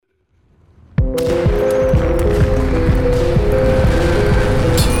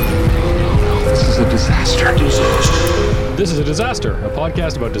This is A Disaster, a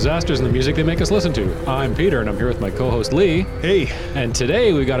podcast about disasters and the music they make us listen to. I'm Peter, and I'm here with my co-host Lee. Hey. And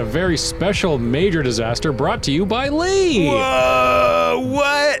today we've got a very special major disaster brought to you by Lee. Whoa,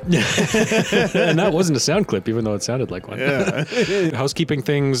 what? And that wasn't a sound clip, even though it sounded like one. Yeah. Housekeeping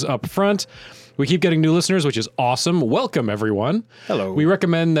things up front. We keep getting new listeners, which is awesome. Welcome, everyone. Hello. We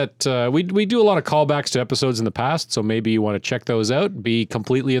recommend that we do a lot of callbacks to episodes in the past, so maybe you want to check those out, be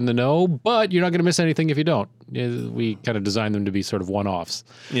completely in the know, but you're not going to miss anything if you don't. We kind of design them to be sort of one-offs.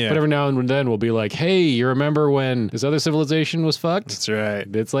 Yeah. But every now and then we'll be like, hey, you remember when this other civilization was fucked? That's right.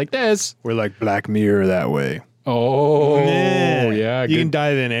 It's like this. We're like Black Mirror that way. Oh, yeah. You can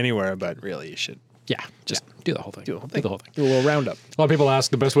dive in anywhere, but really you should. Yeah, just do the whole thing. Do the whole thing. Do the whole thing. Do a little roundup. A lot of people ask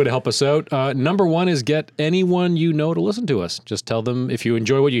the best way to help us out. Number one is get anyone you know to listen to us. Just tell them, if you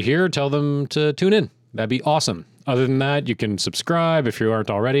enjoy what you hear, tell them to tune in. That'd be awesome. Other than that, you can subscribe if you aren't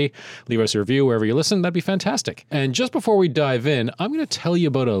already. Leave us a review wherever you listen. That'd be fantastic. And just before we dive in, I'm going to tell you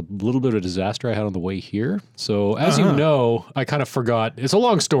about a little bit of a disaster I had on the way here. So as you know, I kind of forgot. It's a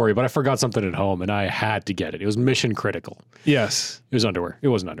long story, but I forgot something at home and I had to get it. It was mission critical. Yes. It was underwear. It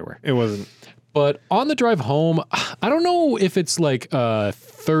wasn't underwear. It wasn't. But on the drive home, I don't know if it's like a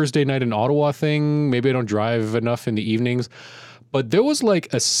Thursday night in Ottawa thing. Maybe I don't drive enough in the evenings. But there was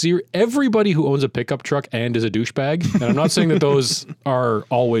like everybody who owns a pickup truck and is a douchebag. And I'm not saying that those are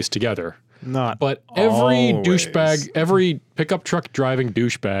always together. Not But every always. douchebag, every pickup truck driving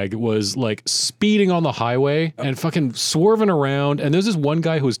douchebag was like speeding on the highway and fucking swerving around. And there's this one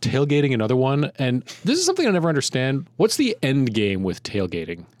guy who was tailgating another one. And this is something I never understand. What's the end game with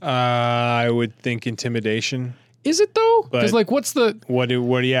tailgating? I would think intimidation. Is it though? Because But- like, what's the? What do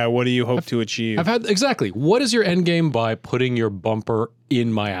you hope to achieve? I've had exactly. What is your end game by putting your bumper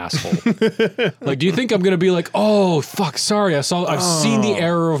in my asshole? Like, do you think I'm gonna be like, oh fuck, sorry, I've seen the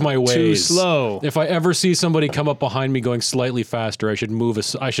error of my ways. Too slow. If I ever see somebody come up behind me going slightly faster, I should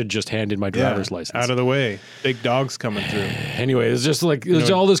I should just hand in my driver's license. Out of the way. Big dogs coming through. Anyway, it's just like there's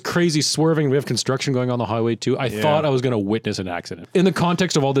all this crazy swerving. We have construction going on the highway too. I thought I was gonna witness an accident. In the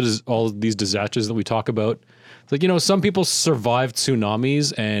context of all these disasters that we talk about. It's like, you know, some people survived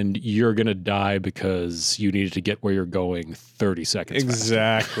tsunamis and you're going to die because you needed to get where you're going 30 seconds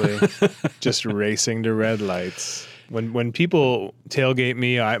Exactly. Just racing to red lights. When people tailgate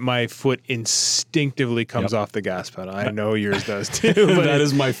me, my foot instinctively comes off the gas pedal. I know yours does too. But That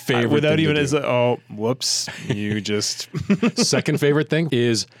is my favorite Without thing even, to it's do. like, oh, whoops. You just. Second favorite thing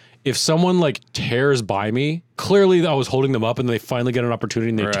is if someone like tears by me, clearly I was holding them up and they finally get an opportunity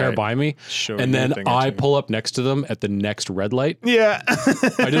and they tear Right. by me. Show And you a then thing or I two. pull up next to them at the next red light. Yeah.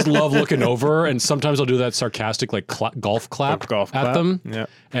 I just love looking over, and sometimes I'll do that sarcastic like golf clap Golf at clap. them. Yeah.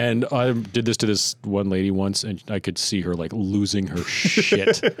 And I did this to this one lady once, and I could see her like losing her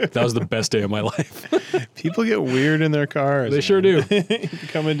shit. That was the best day of my life. People get weird in their cars. They sure do. You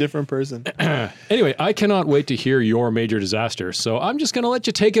become a different person. Anyway, I cannot wait to hear your major disaster, so I'm just going to let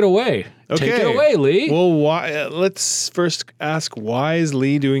you take it away. Take it Okay. away, Lee. Well, why? Let's first ask, why is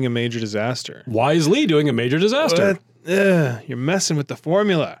Lee doing a major disaster? Why is Lee doing a major disaster? You're messing with the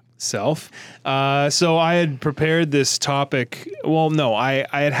formula, self. So I had prepared this topic. Well, no, I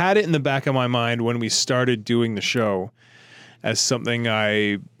had it in the back of my mind when we started doing the show as something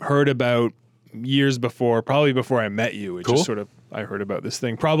I heard about years before, probably before I met you. It Cool. just sort of, I heard about this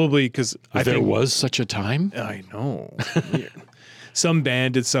thing, probably because There was such a time? I know. Weird. Some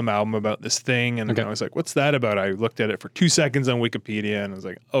band did some album about this thing, and Okay. I was like, what's that about? I looked at it for 2 seconds on Wikipedia, and I was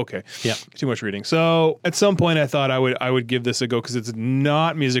like, okay, Yeah. too much reading. So at some point, I thought I would give this a go because it's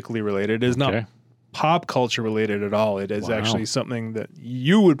not musically related. It is Okay. not pop culture related at all. It is Wow. actually something that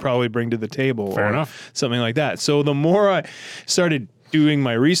you would probably bring to the table. Fair or enough. Something like that. So the more I started doing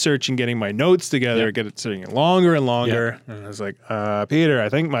my research and getting my notes together, Yeah. get it sitting longer and longer. And I was like, Peter, I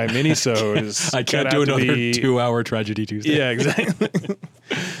think my mini-sode is I can't do gonna have to another be 2-hour Tragedy Tuesday. yeah, exactly.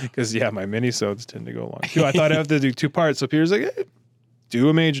 Because my mini-sodes tend to go long too. I thought I have to do 2 parts. So Peter's like, hey, do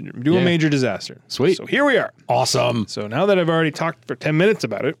a major disaster. Sweet. So here we are. Awesome. So now that I've already talked for 10 minutes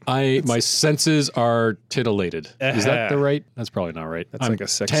about it, My senses are is that the right? That's probably not right. That's I'm like a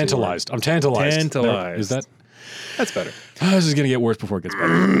sexy tantalized. I'm tantalized. Tantalized. Is that? that's better. This is gonna get worse before it gets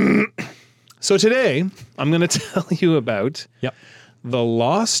better. So today I'm going to tell you about Yep. the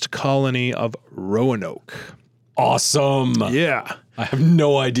lost colony of Roanoke. Awesome. Yeah. I have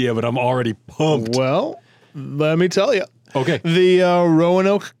no idea, but I'm already pumped. Well, let me tell you. Okay. The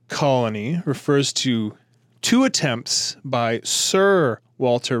Roanoke colony refers to 2 attempts by Sir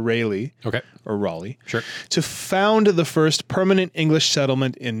Walter Raleigh, Okay. or Raleigh, Sure. to found the first permanent English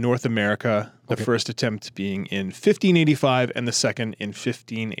settlement in North America, the first attempt being in 1585 and the second in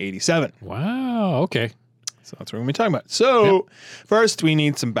 1587. Wow. Okay. So that's what we're going to be talking about. So first, we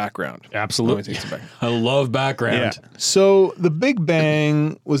need some background. Absolutely. Always need some background. I love background. Yeah. So the Big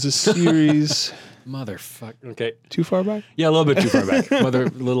Bang was a series. Motherfucker. Okay. Too far back? Yeah, a little bit too far back.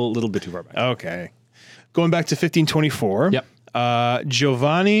 Little bit too far back. Okay. Going back to 1524. Yep.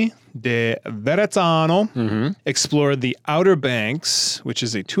 Giovanni de Verrazzano explored the Outer Banks, which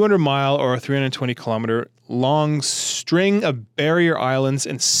is a 200-mile or 320-kilometer long string of barrier islands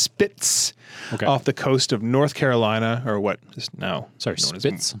and spits off the coast of North Carolina, or what is now Sorry, known as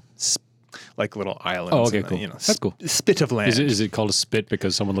spits? like little islands. Oh, okay, and, cool. That's cool. Spit of land. Is it called a spit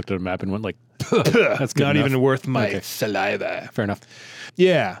because someone looked at a map and went like, that's good Not enough. even worth my saliva. Fair enough.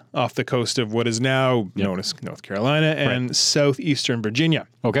 Yeah, off the coast of what is now known as North Carolina and southeastern Virginia.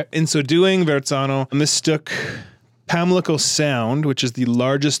 Okay. In so doing, Verrazzano mistook Pamlico Sound, which is the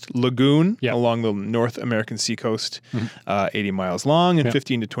largest lagoon along the North American seacoast, 80 miles long and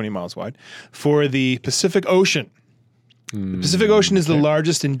 15 to 20 miles wide, for the Pacific Ocean. The Pacific Ocean is the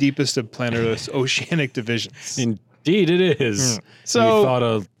largest and deepest of planet Earth's oceanic divisions. Indeed it is. So- you thought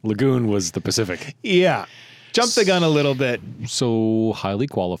a lagoon was the Pacific. Yeah. Jumped the gun a little bit, So highly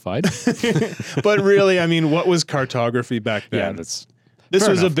qualified. but really, I mean, what was cartography back then? Yeah, that's This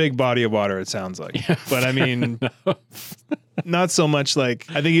fair was enough. a big body of water, it sounds like. But I mean, not so much like,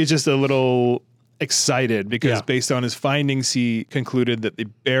 I think he's just a little excited because based on his findings, he concluded that the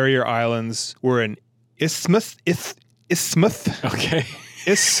barrier islands were an isthmus. okay.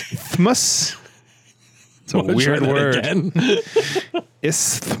 Isthmus. It's a Wanna weird try that word. again?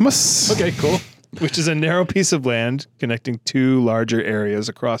 Isthmus. Okay, cool. Which is a narrow piece of land connecting two larger areas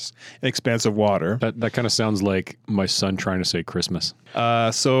across an expanse of water. That kind of sounds like my son trying to say Christmas.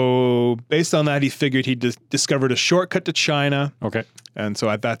 So based on that, he figured he discovered a shortcut to China. Okay. And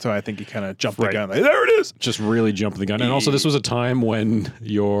so that's why I think he kind of jumped the Right. gun. Like, there it is. Just really jumping the gun. And also, this was a time when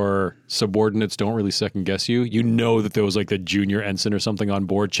your subordinates don't really second guess you. You know that there was like the junior ensign or something on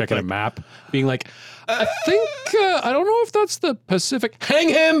board checking a map, being like, I think, I don't know if that's the Pacific. Hang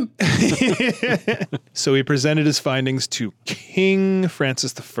him! So he presented his findings to King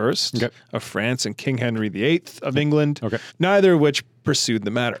Francis I of France and King Henry VIII of England, neither of which pursued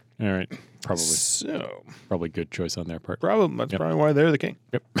the matter. All right. Probably. So Probably good choice on their part. that's probably why they're the king.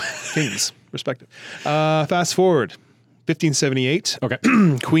 Yep. Kings, respective. Fast forward, 1578. Okay.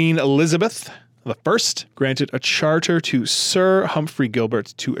 Queen Elizabeth I granted a charter to Sir Humphrey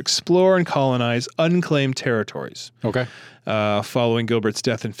Gilbert to explore and colonize unclaimed territories. Okay. Following Gilbert's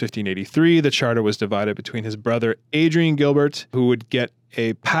death in 1583, the charter was divided between his brother Adrian Gilbert, who would get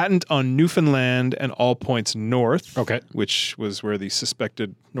a patent on Newfoundland and all points north, which was where the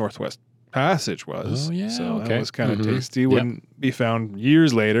suspected Northwest Passage was. Oh, yeah, so okay. that was kind of tasty. Wouldn't be found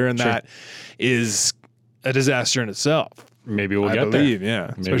years later, and that is a disaster in itself. Maybe we'll I get believe, there.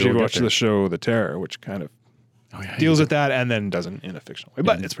 yeah. Maybe Especially if we'll you get watch there. the show The Terror, which kind of Oh, yeah, deals with that and then doesn't in a fictional way.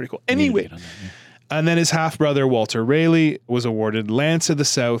 But it's pretty cool. Anyway. get on that, yeah. And then his half-brother, Walter Raleigh, was awarded lands to the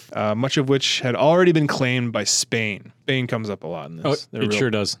south, much of which had already been claimed by Spain. Spain comes up a lot in this. Oh, They're it real sure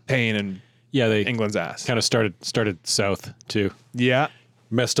does. pain in Yeah, they England's ass. kind of started south too. Yeah.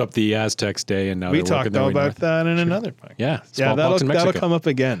 Messed up the Aztecs day, and now We they're talked working their all way about north. that in another podcast. Yeah, Yeah, smallpox in that'll Mexico. come up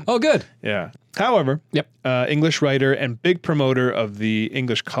again. Oh, good. Yeah. However, Yep. English writer and big promoter of the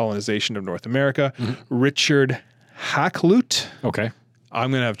English colonization of North America, Richard Hakluyt. Okay.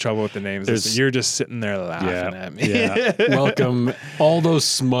 I'm going to have trouble with the names. You're just sitting there laughing at me. Yeah. Welcome all those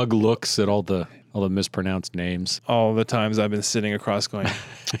smug looks at all the mispronounced names. All the times I've been sitting across going,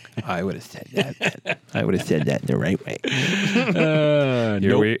 I would have said that. I would have said that the right way.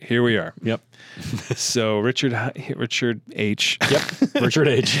 Here we are. Yep. So Richard H. Yep. Richard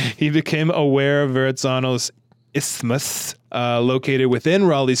H. He became aware of Verrazzano's isthmus located within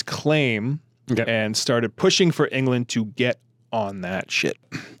Raleigh's claim and started pushing for England to get on that shit.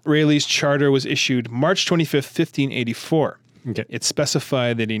 Raleigh's charter was issued March 25th, 1584. Okay. It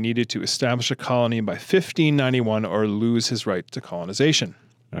specified that he needed to establish a colony by 1591 or lose his right to colonization.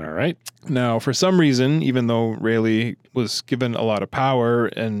 All right. Now, for some reason, even though Raleigh was given a lot of power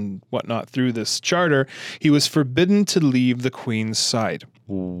and whatnot through this charter, he was forbidden to leave the Queen's side.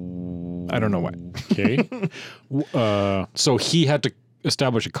 I don't know why. Okay. So he had to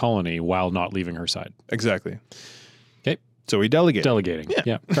establish a colony while not leaving her side. Exactly. Okay. So he delegated. Delegating.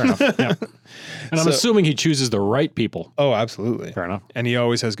 Yeah. Fair enough. Yeah. And I'm assuming he chooses the right people. Oh, absolutely. Fair enough. And he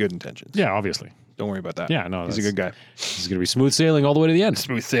always has good intentions. Yeah, obviously. Don't worry about that. Yeah, no, He's a good guy. This is going to be smooth sailing all the way to the end.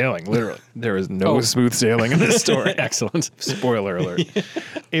 Smooth sailing, literally. There is no smooth sailing in this story. Excellent. Spoiler alert.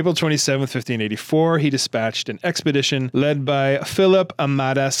 April 27th, 1584, he dispatched an expedition led by Philip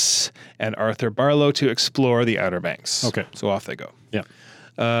Amadas and Arthur Barlow to explore the Outer Banks. Okay. So off they go. Yeah.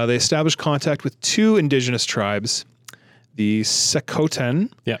 They established contact with two indigenous tribes, the Secotan,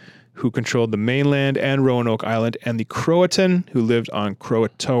 Yeah. who controlled the mainland and Roanoke Island, and the Croatan, who lived on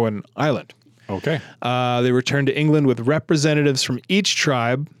Croatoan Island. Okay. They returned to England with representatives from each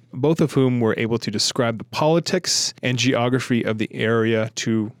tribe, both of whom were able to describe the politics and geography of the area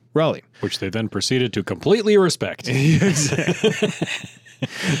to Raleigh. Which they then proceeded to completely respect.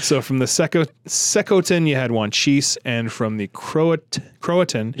 So from the Secotan, you had Wanchese, and from the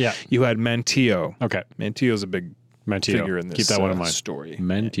Croatan, Yeah. you had Manteo. Okay. Manteo's a big Manteo. figure in this Keep that one in mind. story.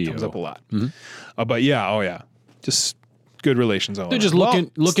 Manteo. It comes up a lot. But yeah, just good relations all They're around. just Well,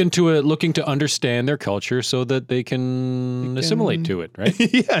 looking to understand their culture so that they can assimilate to it, right?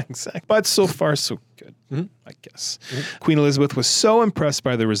 yeah, exactly. But so far, so good, I guess. Queen Elizabeth was so impressed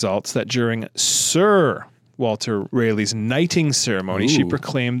by the results that during Sir Walter Raleigh's knighting ceremony, she Ooh.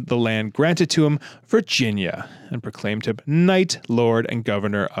 proclaimed the land granted to him Virginia and proclaimed him Knight, Lord, and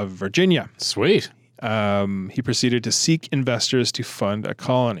Governor of Virginia. Sweet. He proceeded to seek investors to fund a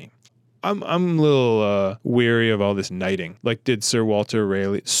colony. I'm a little weary of all this knighting. Like, did Sir Walter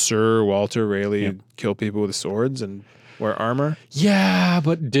Raleigh kill people with swords and wear armor? Yeah,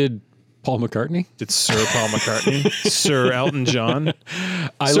 but did Paul McCartney? Did Sir Paul McCartney? Sir Elton John?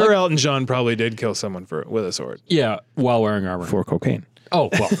 Elton John probably did kill someone with a sword. Yeah, while wearing armor. For cocaine. Oh,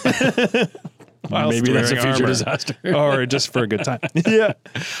 well. Whilst Maybe that's a wearing future armor. disaster. Or just for a good time. Yeah.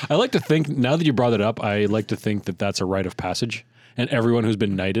 I like to think, now that you brought it up, I like to think that that's a rite of passage. And everyone who's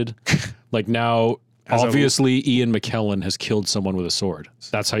been knighted, like now, obviously Ian McKellen has killed someone with a sword.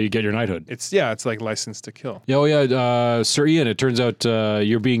 That's how you get your knighthood. It's like License to Kill. Oh, yeah, Sir Ian, it turns out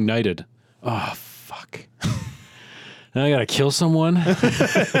you're being knighted. Oh, fuck. Now I gotta kill someone?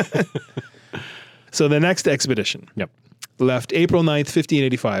 So the next expedition Yep. left April 9th,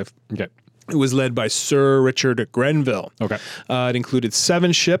 1585. Okay. It was led by Sir Richard Grenville. Okay. It included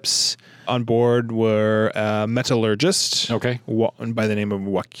 7 ships. On board were a metallurgist Okay. by the name of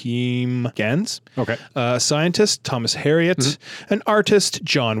Joachim Gans, Okay. a scientist, Thomas Harriot, an artist,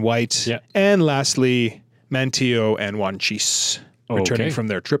 John White, Yeah. and lastly, Manteo and Wanchese, returning Okay. from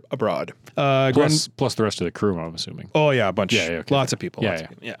their trip abroad. Plus the rest of the crew, I'm assuming. Oh, yeah, a bunch. Yeah, okay. Lots of people. Yeah, lots yeah. of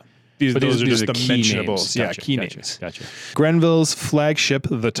people, yeah. These But those are just the key mentionables. names. Yeah, Gotcha, key gotcha, names. Gotcha. Grenville's flagship,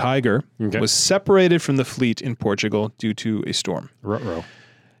 the Tiger, Okay. was separated from the fleet in Portugal due to a storm. Ruh-roh.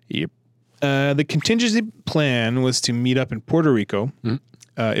 Yep. The contingency plan was to meet up in Puerto Rico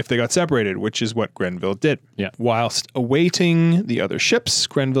if they got separated, which is what Grenville did. Yeah. Whilst awaiting the other ships,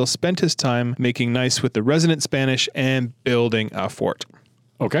 Grenville spent his time making nice with the resident Spanish and building a fort.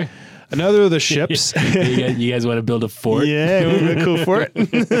 Okay. Another of the ships. You guys want to build a fort? Yeah, a cool fort.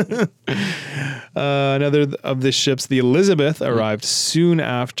 Another of the ships, the Elizabeth, arrived soon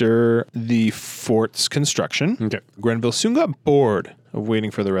after the fort's construction. Okay. Grenville soon got bored of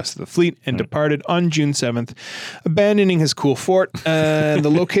waiting for the rest of the fleet and departed on June 7th, abandoning his cool fort, the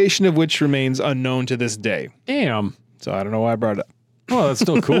location of which remains unknown to this day. Damn. So I don't know why I brought it up. Well, that's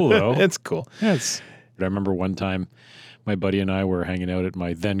still cool, though. It's cool. I remember one time my buddy and I were hanging out at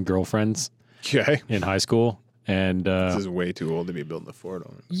my then girlfriend's Okay. in high school. And, This is way too old to be building a fort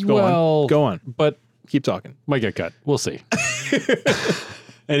on. Go on. But Keep talking. might get cut. We'll see.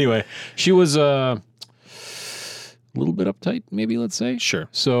 Anyway, she was a little bit uptight, maybe, let's say. Sure.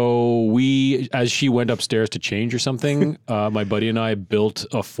 So as she went upstairs to change or something, my buddy and I built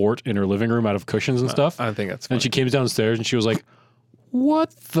a fort in her living room out of cushions and stuff. I think that's fine. And she came downstairs and she was like,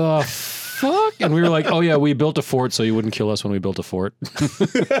 "What the fuck?" And we were like, "Oh yeah, we built a fort so you wouldn't kill us when we built a fort."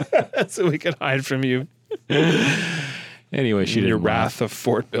 So we could hide from you. Anyway, she Your didn't laugh. wrath of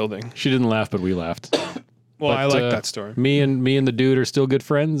fort building. She didn't laugh, but we laughed. Well, But, I like that story. Me and the dude are still good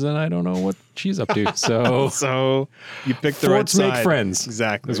friends, and I don't know what she's up to. So So you picked the right forts make side. friends.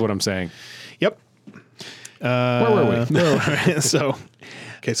 Exactly. Is what I'm saying. Yep. Where were we?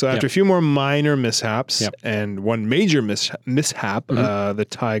 So after a few more minor mishaps Yep. and one major mishap, the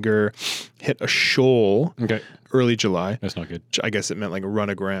Tiger hit a shoal Okay, early July. that's not good. Which I guess it meant like a run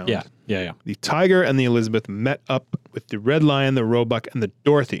aground. Yeah. The Tiger and the Elizabeth met up with the Red Lion, the Roebuck, and the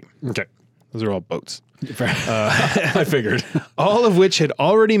Dorothy. Okay. Those are all boats. I figured. All of which had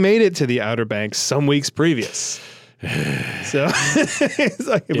already made it to the Outer Banks some weeks previous. So it's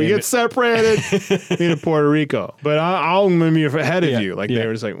like, if we Damn get it. separated, we to Puerto Rico. But I'll move ahead of Yeah, you. Like yeah. they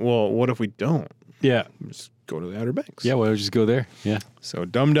were just like, well, what if we don't? Yeah. Just go to the Outer Banks. Yeah, why don't you just go there? Yeah. So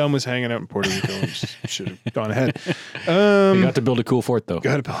Dum Dum was hanging out in Puerto Rico and should have gone ahead. You got to build a cool fort, though.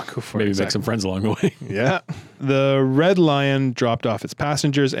 Got to go for it. Maybe make some friends along the way. Yeah. The Red Lion dropped off its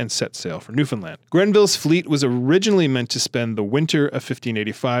passengers and set sail for Newfoundland. Grenville's fleet was originally meant to spend the winter of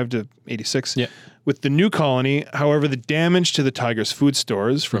 1585 to 86 Yeah. with the new colony. However, the damage to the Tiger's food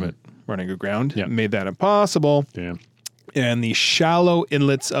stores from it running aground made that impossible. Yeah. And the shallow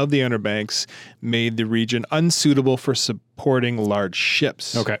inlets of the Outer Banks made the region unsuitable for supporting large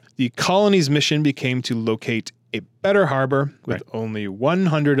ships. Okay. The colony's mission became to locate a better harbor, with only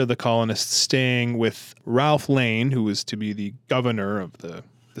 100 of the colonists staying with Ralph Lane, who was to be the governor of the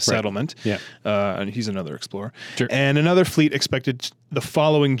settlement. Yeah. And he's another explorer. Sure. And another fleet expected the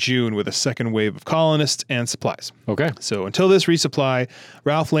following June with a second wave of colonists and supplies. Okay. So until this resupply,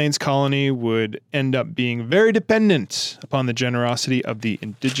 Ralph Lane's colony would end up being very dependent upon the generosity of the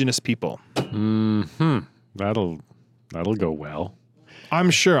indigenous people. That'll go well.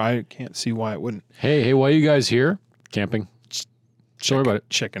 I'm sure. I can't see why it wouldn't. Hey, why are you guys here? Camping. Don't worry about it.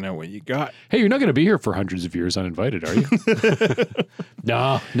 Checking out what you got. Hey, you're not going to be here for hundreds of years uninvited, are you?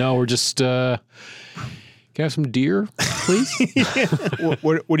 No, we're just, can I have some deer, please?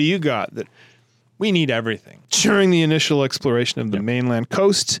 What do you got that we need everything? During the initial exploration of the mainland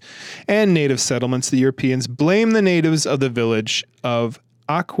coast and native settlements, the Europeans blamed the natives of the village of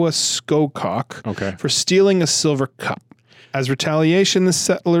Aquascocock for stealing a silver cup. As retaliation, the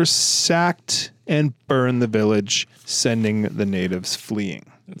settlers sacked and burned the village, sending the natives fleeing.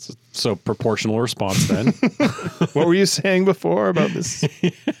 So proportional response then. What were you saying before about this?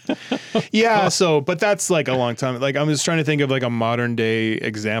 Yeah, but that's like a long time. Like I'm just trying to think of like a modern day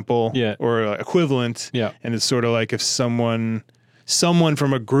example or equivalent. Yeah. And it's sort of like if someone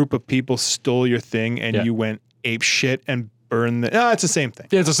from a group of people stole your thing and you went ape shit and burned the... No, it's the same thing.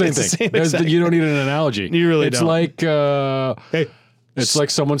 Yeah, it's the same thing. You don't need an analogy. You really don't. It's like... hey. It's like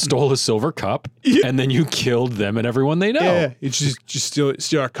someone stole a silver cup and then you killed them and everyone they know. Yeah, you just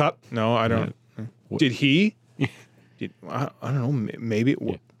steal our cup? No, I don't. Did he? I don't know. Maybe.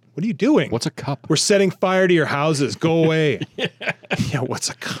 What are you doing? What's a cup? We're setting fire to your houses. Go away. Yeah, what's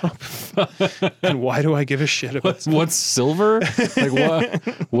a cup? And why do I give a shit about what's silver? Like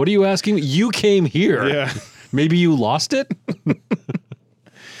what are you asking? You came here. Yeah. Maybe you lost it?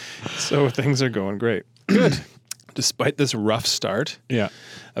 So things are going great. Good. Despite this rough start, a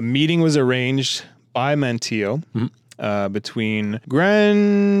meeting was arranged by Manteo between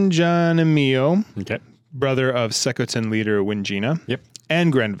Granjanimio, brother of Secotan leader Wingina,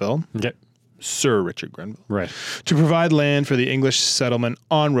 and Grenville, Sir Richard Grenville, to provide land for the English settlement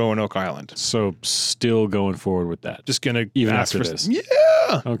on Roanoke Island. So still going forward with that. Just going to even after this. Yeah.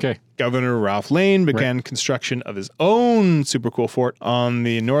 Okay. Governor Ralph Lane began construction of his own super cool fort on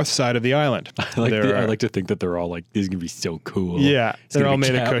the north side of the island. I like to think that they're all like, this is going to be so cool. Yeah. They're all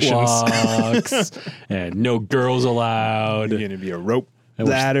made of cushions. And no girls allowed. There's going to be a rope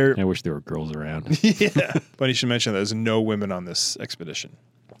ladder. I wish there were girls around. Yeah. But you should mention that there's no women on this expedition.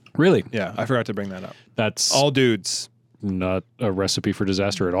 Really? Yeah. I forgot to bring that up. That's all dudes. Not a recipe for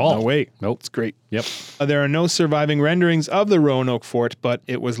disaster at all. No, wait. Nope. It's great. Yep. There are no surviving renderings of the Roanoke fort, but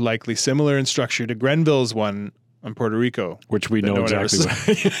it was likely similar in structure to Grenville's one on Puerto Rico. Which we know exactly what.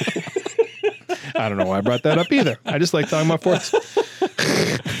 I don't know why I brought that up either. I just like talking about forts.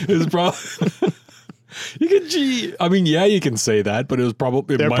 It's probably... you can say that, but it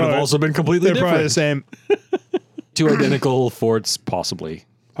might have also been completely different. They're probably the same. Two identical forts, possibly.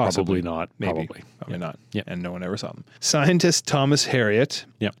 Probably not. Maybe. Probably not. Yeah. And no one ever saw them. Scientist Thomas Harriot.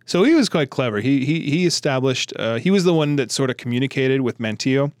 Yeah. So he was quite clever. He established, he was the one that sort of communicated with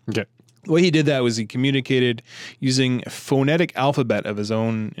Manteo. Okay. The way he did that was he communicated using a phonetic alphabet of his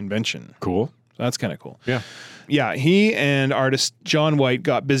own invention. Cool. So that's kind of cool. Yeah. Yeah, he and artist John White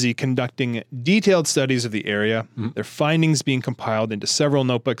got busy conducting detailed studies of the area, their findings being compiled into several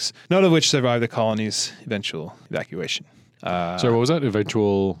notebooks, none of which survived the colony's eventual evacuation. So what was that?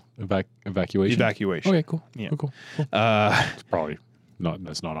 Eventual evacuation? Evacuation. Okay, cool. Yeah. Cool. It's probably not,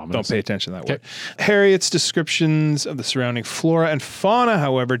 that's not ominous. Don't pay attention to that word. Harriot's descriptions of the surrounding flora and fauna,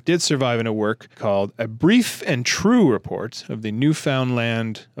 however, did survive in a work called A Brief and True Report of the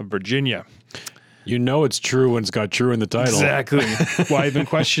Newfoundland of Virginia. You know it's true when it's got true in the title. Exactly. Why even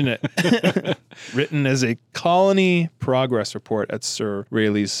question it? Written as a colony progress report at Sir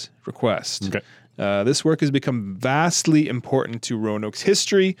Rayleigh's request. Okay. This work has become vastly important to Roanoke's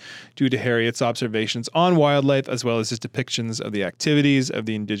history due to Harriot's observations on wildlife as well as his depictions of the activities of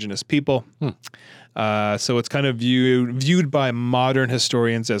the indigenous people. So it's kind of viewed by modern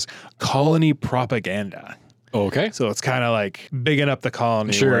historians as colony propaganda. Okay. So it's kind of like bigging up the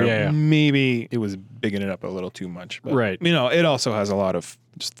colony. Sure, where yeah. Maybe it was bigging it up a little too much. But, Right. You know, it also has a lot of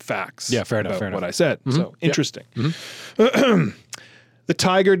just facts. Yeah, fair enough, about fair enough. what I said. So Yeah. interesting. The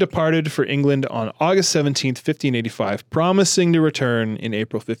Tiger departed for England on August 17th, 1585, promising to return in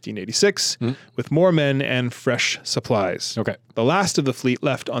April 1586 with more men and fresh supplies. Okay. The last of the fleet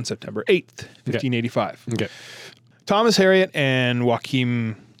left on September 8th, 1585. Okay. Thomas Harriot and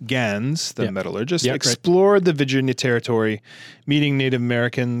Joachim Gans, the metallurgist, Yeah, explored the Virginia territory, meeting Native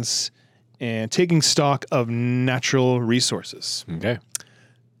Americans and taking stock of natural resources. Okay.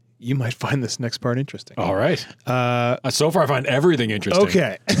 You might find this next part interesting. All right. So far, I find everything interesting.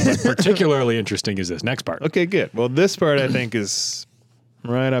 Okay. Particularly interesting is this next part. Okay, good. Well, this part I think is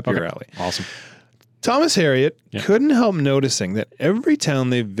right up your alley. Awesome. Thomas Harriot couldn't help noticing that every town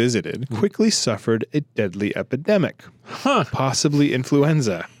they visited quickly suffered a deadly epidemic, possibly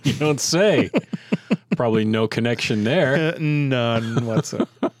influenza. You don't say. Probably no connection there. None whatsoever.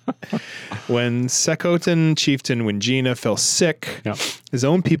 When Secotan chieftain Wingina fell sick, his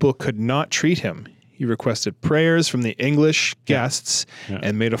own people could not treat him. He requested prayers from the English guests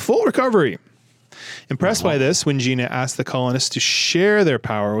and made a full recovery. Impressed by this, Wingina asked the colonists to share their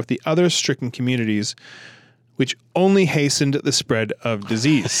power with the other stricken communities, which only hastened the spread of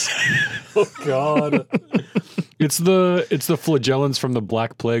disease. Oh God. It's the flagellants from the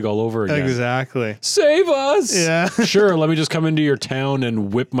Black Plague all over again. Exactly. Save us! Yeah. Sure, let me just come into your town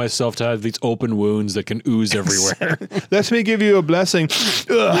and whip myself to have these open wounds that can ooze everywhere. Let me give you a blessing.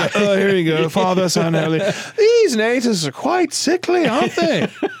 Here you go, Father, Son, Holy. These natives are quite sickly, aren't they?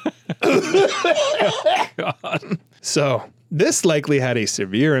 God. So this likely had a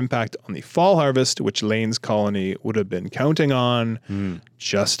severe impact on the fall harvest, which Lane's colony would have been counting on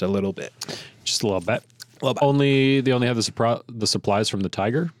just a little bit. Just a little bit. They only have the supplies from the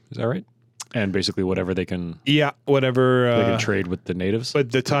Tiger. Is that right? And basically whatever they can Whatever they can trade with the natives.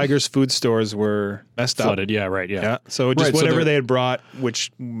 But the Tiger's food stores were messed Flooded. Yeah, right. Yeah. Yeah. So just Right, so whatever they had brought,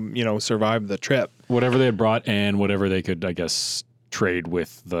 which survived the trip. Whatever they had brought and whatever they could, I guess, trade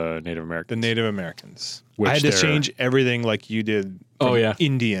with the Native Americans. The Native Americans. Which I had to they're- change everything like you did. Oh, yeah.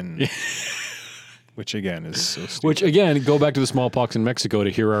 Indian. Which again is so stupid. Which again, go back to the smallpox in Mexico to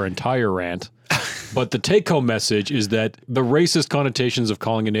hear our entire rant. But the take-home message is that the racist connotations of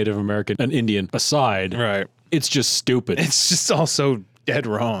calling a Native American an Indian aside, Right. it's just stupid. It's just also dead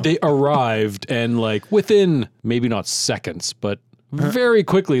wrong. They arrived and like within maybe not seconds, but very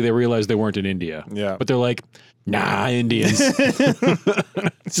quickly they realized they weren't in India. Yeah. But they're like, nah, Indians.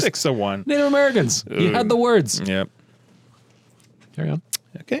 6-1. Native Americans. You had the words. Yep. Carry on.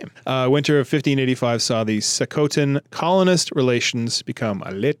 Okay. Winter of 1585 saw the Secotan colonist relations become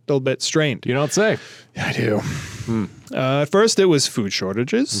a little bit strained. You don't say. I do. At first, it was food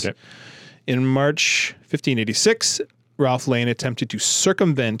shortages. Okay. In March 1586, Ralph Lane attempted to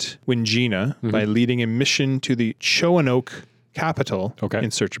circumvent Wingina by leading a mission to the Choanoke capital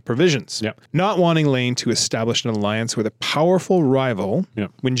in search of provisions. Yep. Not wanting Lane to establish an alliance with a powerful rival,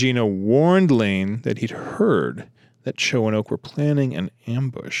 Yep. Wingina warned Lane that he'd heard that Choanoke were planning an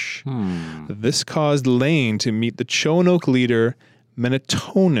ambush. This caused Lane to meet the Choanoke leader,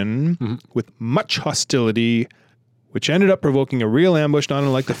 Menetonen, with much hostility, which ended up provoking a real ambush, not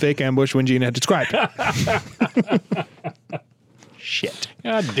unlike the fake ambush Wingina had described. Shit.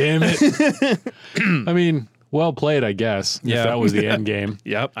 God damn it. I mean, well played, I guess. Yeah. If that was the end game.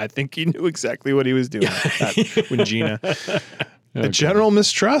 Yep, I think he knew exactly what he was doing. Wingina. The general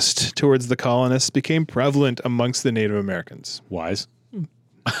mistrust towards the colonists became prevalent amongst the Native Americans. Wise.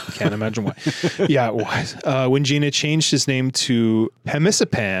 Can't imagine why. Yeah, it was. Wingina changed his name to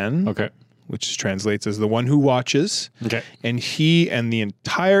Pemisipan, Okay. which translates as the one who watches. Okay. And he and the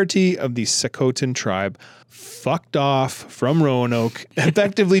entirety of the Secotan tribe fucked off from Roanoke,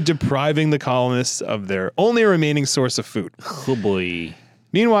 effectively depriving the colonists of their only remaining source of food. Oh boy.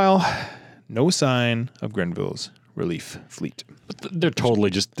 Meanwhile, no sign of Grenville's relief fleet. They're totally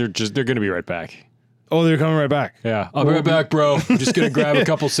they're going to be right back. Oh, they're coming right back. Yeah. I'll be right back, bro. I'm just going to grab a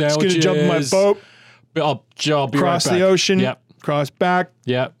couple sandwiches. Just gonna jump in my boat, I'll be cross right back. the ocean, Yep. cross back.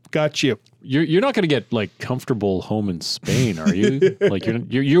 Yep. Got you. You're not going to get like comfortable home in Spain, are you? Like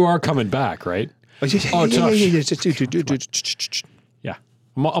you are coming back, right? Oh, Yeah.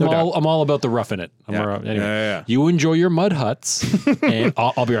 I'm all about the roughing it. Anyway, Yeah. you enjoy your mud huts, and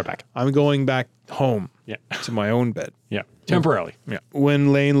I'll be right back. I'm going back home Yeah. to my own bed. Yeah. Temporarily. Yeah.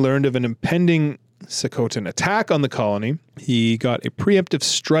 When Lane learned of an impending Secotan attack on the colony, he got a preemptive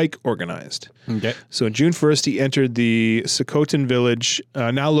strike organized. Okay. So on June 1st, he entered the Secotan village,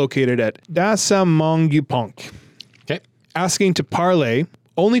 now located at Dasamongupunk, Okay. asking to parley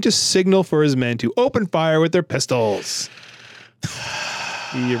only to signal for his men to open fire with their pistols.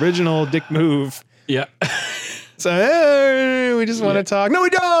 The original dick move. Yeah. So, hey, we just want to talk. No, we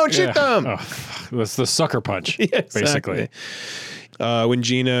don't. Shoot them. Oh, that's the sucker punch, Exactly. basically. When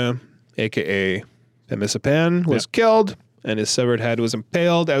Gina, a.k.a. Themyscira, was killed and his severed head was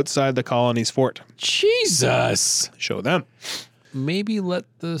impaled outside the colony's fort. Jesus. Show them. Maybe let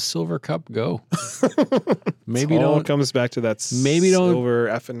the silver cup go. Maybe All don't comes back to that maybe don't- silver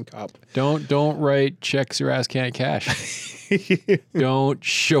effing cup. don't write checks your ass can't cash. Don't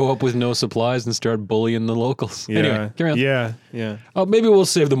show up with no supplies and start bullying the locals. Anyway, carry on. Yeah. Oh, maybe we'll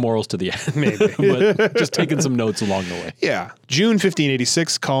save the morals to the end. Maybe. But just taking some notes along the way. Yeah. June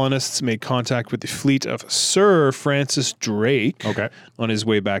 1586, colonists made contact with the fleet of Sir Francis Drake Okay. on his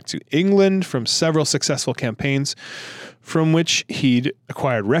way back to England from several successful campaigns from which he'd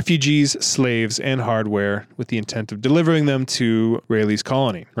acquired refugees, slaves, and hardware with the intent of delivering them to Rayleigh's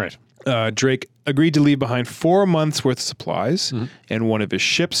colony. Right. Drake agreed to leave behind 4 months' worth of supplies and one of his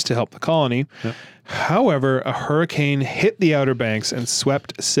ships to help the colony. Yep. However, a hurricane hit the Outer Banks and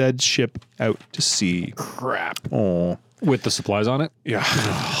swept said ship out to sea. Crap. Oh, With the supplies on it? yeah,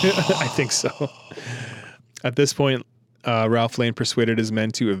 I think so. At this point, Ralph Lane persuaded his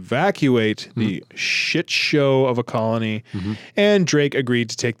men to evacuate the shit show of a colony, and Drake agreed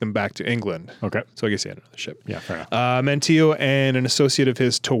to take them back to England. Okay. So I guess he had another ship. Yeah, fair enough. Mentillo and an associate of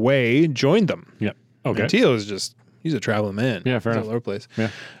his, Toway, joined them. Yeah. Okay. Mentillo is just, he's a traveling man. Yeah, fair He's enough. all over the place. Yeah.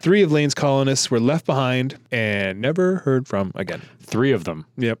 3 of Lane's colonists were left behind and never heard from again. 3 of them.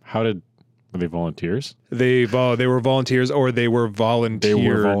 Yep. Were they volunteers? They were volunteers or they were volunteered. They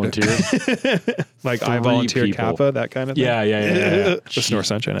were volunteers. Like I 3 volunteered people. Kappa, that kind of thing. Yeah. The Snore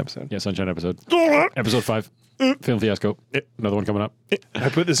Sunshine episode. Yeah, Sunshine episode. Episode 5. Film Fiasco. Another one coming up. I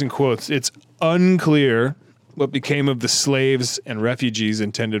put this in quotes. It's unclear what became of the slaves and refugees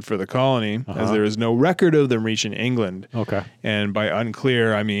intended for the colony, as there is no record of them reaching England. Okay. And by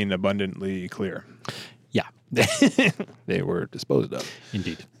unclear, I mean abundantly clear. Yeah. They were disposed of,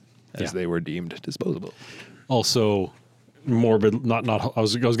 Indeed. as they were deemed disposable. Also morbid, not I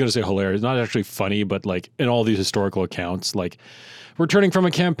was going to say hilarious, not actually funny, but like in all these historical accounts, like returning from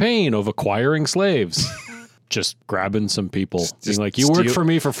a campaign of acquiring slaves, just grabbing some people, being like, you work for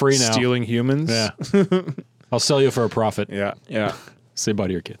me for free now. Stealing humans. Yeah. I'll sell you for a profit. Yeah. Say bye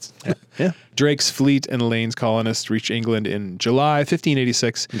to your kids. Yeah. Drake's fleet and Lane's colonists reached England in July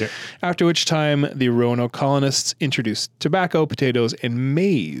 1586, Okay. after which time the Roanoke colonists introduced tobacco, potatoes, and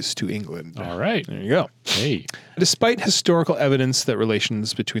maize to England. All right. There you go. Hey. Despite historical evidence that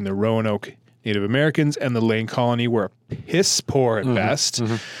relations between the Roanoke Native Americans and the Lane colony were piss poor at best,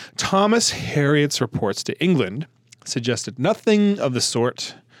 Thomas Harriot's reports to England suggested nothing of the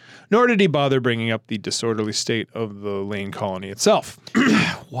sort, nor did he bother bringing up the disorderly state of the Lane colony itself.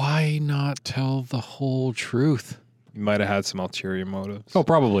 Why not tell the whole truth? He might have had some ulterior motives. Oh,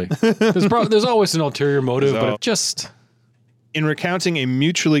 probably. There's always an ulterior motive, but So- it just... In recounting a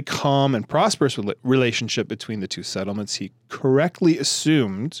mutually calm and prosperous relationship between the two settlements, he correctly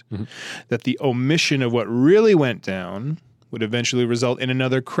assumed that the omission of what really went down would eventually result in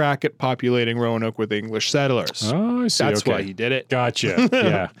another crack at populating Roanoke with English settlers. Oh, I see. That's Okay. why he did it. Gotcha.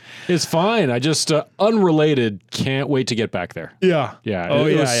 Yeah. It's fine. I just, unrelated, can't wait to get back there. Yeah. Yeah. Oh,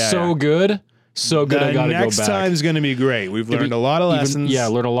 it yeah, was yeah, so yeah. good. So good. I got to go back. Next time's going to be great. We've learned a lot of lessons. Yeah,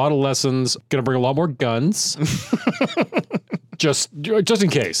 learn a lot of lessons. Gonna bring a lot more guns. just in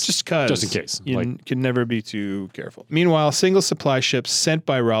case. Just because. Just in case. You Like, can never be too careful. Meanwhile, single supply ships sent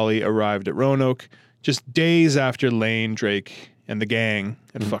by Raleigh arrived at Roanoke just days after Lane, Drake, and the gang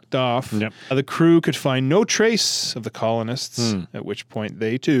had fucked off. Yep. The crew could find no trace of the colonists, at which point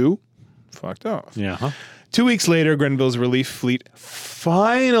they too fucked off. yeah. Huh? 2 weeks later, Grenville's relief fleet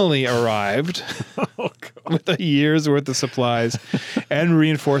finally arrived with a year's worth of supplies and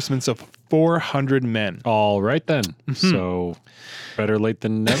reinforcements of 400 men. All right then. So better late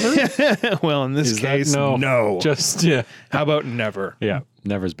than never. Well, in this Is that case, no. Just yeah. How about never? Yeah.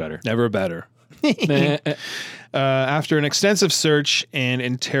 Never's better. Never better. Eh, After an extensive search and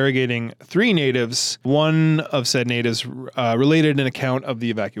interrogating 3 natives, one of said natives related an account of the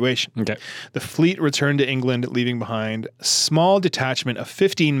evacuation. okay. The fleet returned to England, leaving behind a small detachment of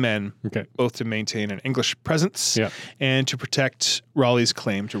 15 men, Okay. both to maintain an English presence Yeah. and to protect Raleigh's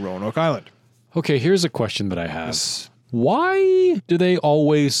claim to Roanoke Island. Okay. Here's a question that I have. Why do they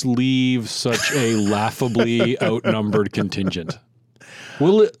always leave such a laughably outnumbered contingent?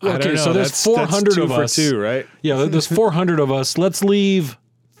 Will it, I don't okay, know. so there's That's 400 2 of for us. 2, right? Yeah, there's 400 of us. Let's leave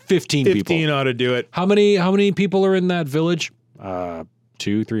 15 people. 15 ought to do it. How many people are in that village?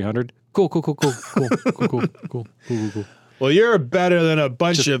 200-300. Cool. well, you're better than a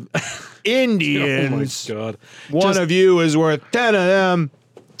bunch of Oh Indians. my God. One of you is worth 10 of them.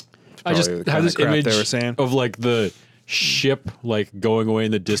 I just Probably the have kind this of crap image they were saying. of like the ship like going away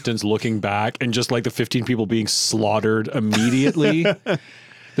in the distance, looking back, and just like the 15 people being slaughtered immediately.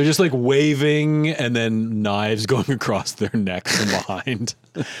 They're just like waving and then knives going across their necks and behind.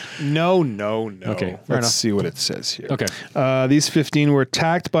 No. Okay, fair Let's enough. see what it says here. Okay. These 15 were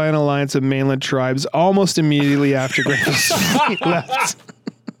attacked by an alliance of mainland tribes almost immediately after Grenfell's fleet left.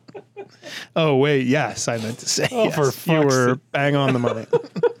 Oh, wait. Yes, I meant to say. Yes. for You fuck's were sake. bang on the money.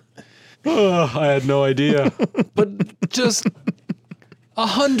 I had no idea. But just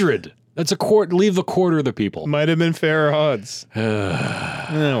 100. That's a quarter. Leave a quarter of the people. Might have been fairer odds.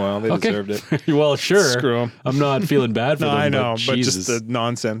 Well, they deserved it. Well, sure. Screw 'em. I'm not feeling bad for No, them. I know, but Jesus. just the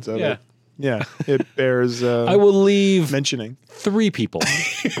nonsense of Yeah. it. Yeah, it bears I will leave mentioning. 3 people.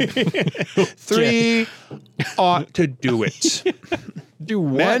 3 ought to do it. Do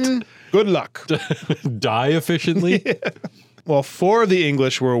what? Men, good luck. Die efficiently? Well, 4 of the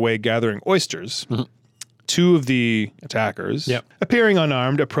English were away gathering oysters. 2 of the attackers, Yep. appearing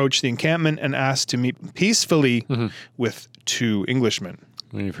unarmed, approached the encampment and asked to meet peacefully with 2 Englishmen.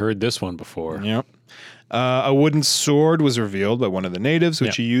 We've heard this one before. Yep. A wooden sword was revealed by one of the natives,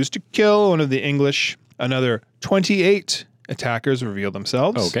 which Yeah. he used to kill one of the English. Another 28 attackers revealed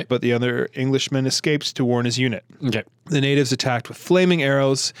themselves, Okay. but the other Englishman escaped to warn his unit. Okay. The natives attacked with flaming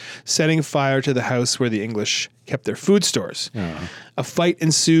arrows, setting fire to the house where the English kept their food stores. A fight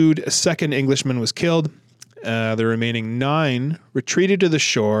ensued. A second Englishman was killed. The remaining 9 retreated to the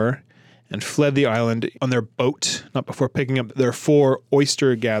shore and fled the island on their boat, not before picking up their 4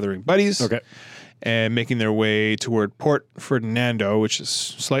 oyster gathering buddies. Okay. And making their way toward Port Ferdinando, which is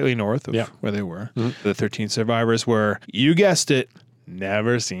slightly north of Yeah. where they were. The 13 survivors were, you guessed it,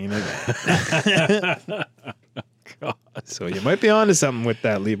 never seen again. So you might be onto something with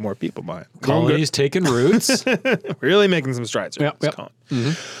that. Leave more people behind. Colonies taking roots. Really making some strides. Here, Yep, this yep.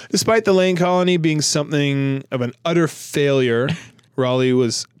 colony. Despite the Lane colony being something of an utter failure, Raleigh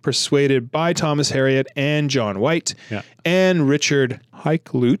was persuaded by Thomas Harriot and John White Yeah. and Richard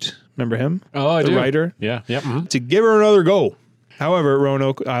Hakluyt, remember him? Oh, I the do. writer, Yeah. Yep. Mhm. to give her another go. However,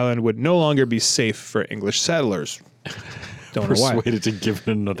 Roanoke Island would no longer be safe for English settlers. Don't know why. Persuaded to give it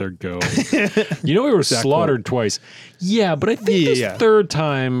another go. You know, we were slaughtered twice. Yeah, but I think this Yeah. third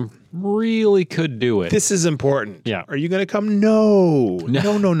time really could do it. This is important. Yeah. Are you going to come? No.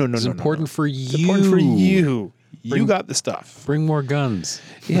 No. It's important for you. It's important for you. You got the stuff. Bring more guns.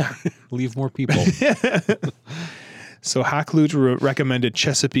 Yeah. Leave more people. So Hakluyt recommended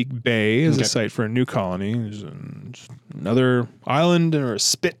Chesapeake Bay as Okay. a site for a new colony. There's another island or a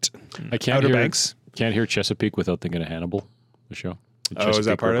spit. I can't Outer hear Banks. Can't hear Chesapeake without thinking of Hannibal, the show. The Oh, is that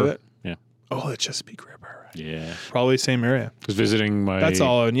Chesapeake part of Ripper. it? Yeah. Oh, the Chesapeake River. Right. Yeah. Probably same area. I was visiting my. That's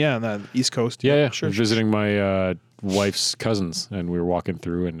all. And yeah, on the East Coast. Yeah, yeah. Sure. I was visiting my wife's cousins, and we were walking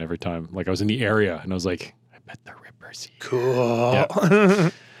through, and every time, like, I was in the area, and I was like, I bet the Ripper's here. Cool.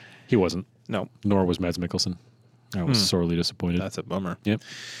 Yeah. He wasn't, No, nor was Mads Mikkelsen. I was sorely disappointed. that's a bummer. Yep.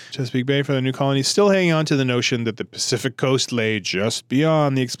 Chesapeake Bay for the new colony, still hanging on to the notion that the Pacific coast lay just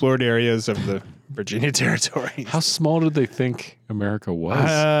beyond the explored areas of the Virginia territories. How small did they think America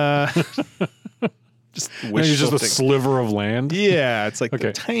was? Just Maybe wishful just a thinking. sliver of land. Yeah, it's like Okay.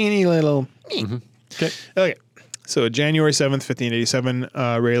 a tiny little. Okay. Okay. So January 7th, 1587,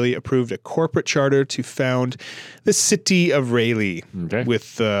 Raleigh approved a corporate charter to found the city of Raleigh Okay.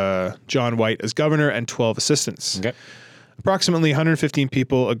 with John White as governor and 12 assistants. Okay. Approximately 115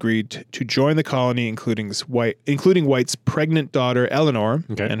 people agreed to join the colony, including White's pregnant daughter, Eleanor,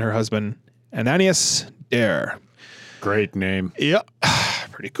 Okay. and her husband, Ananias Dare. Great name. Yep.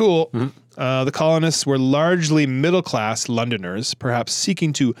 Pretty cool. The colonists were largely middle-class Londoners, perhaps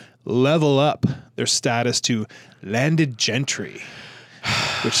seeking to level up their status to landed gentry,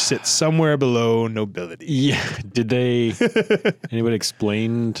 which sits somewhere below nobility. Yeah. Did they? Anybody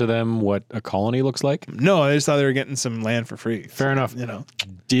explain to them what a colony looks like? No, I just thought they were getting some land for free. Fair enough. You know,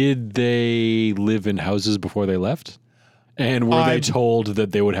 Did they live in houses before they left? And were they told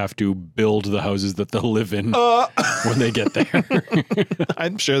that they would have to build the houses that they'll live in when they get there?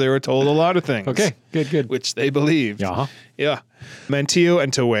 I'm sure they were told a lot of things. Okay, good. Which they believed. Yeah. Yeah. Mantillo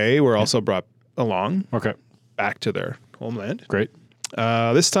and Toway were also brought along Okay, back to their homeland. great.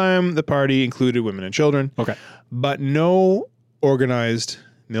 This time, the party included women and children, Okay. but no organized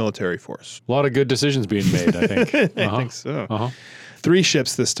military force. A lot of good decisions being made, I think. I think so. Uh-huh. 3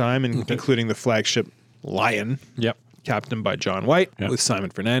 ships this time, including the flagship Lion, Yep. captained by John White, Yep. with Simon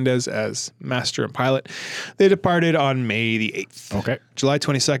Fernandez as master and pilot. They departed on May the 8th. Okay. July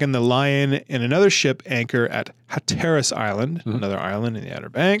 22nd, the Lion and another ship anchor at Hatteras Island, another island in the Outer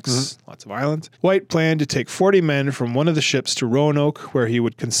Banks, lots of islands. White planned to take 40 men from one of the ships to Roanoke, where he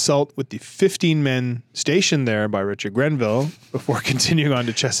would consult with the 15 men stationed there by Richard Grenville before continuing on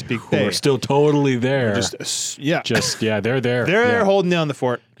to Chesapeake Bay. We're still totally there. Yeah. They're there. They're yeah. holding down the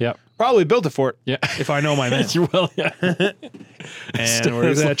fort. Yep. Probably built a fort. Yeah. If I know my men. Well, yeah. And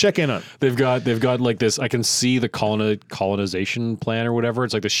we're going to check in on it. They've got like this. I can see the colonization plan or whatever.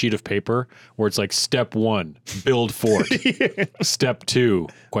 It's like the sheet of paper where it's like step 1, build fort. Step 2,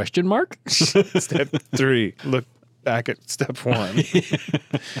 question mark. Step 3, look back at step 1.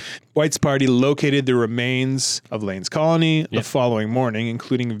 White's party located the remains of Lane's colony the following morning,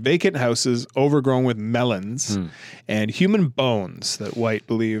 including vacant houses overgrown with melons and human bones that White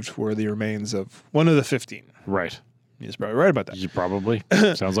believed were the remains of one of the 15. Right. He's probably right about that. You probably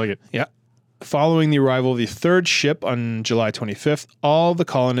sounds like it. Yeah. Following the arrival of the third ship on July 25th, all the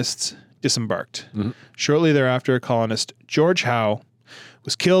colonists disembarked. Shortly thereafter, colonist George Howe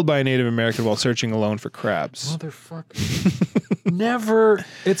was killed by a Native American while searching alone for crabs. Motherfucker. Never.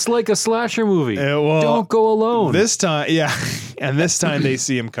 It's like a slasher movie. Well, Don't go alone. This time, yeah. And this time they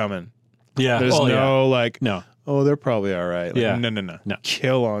see him coming. yeah. There's no. oh, they're probably all right. Like, Yeah. No. No.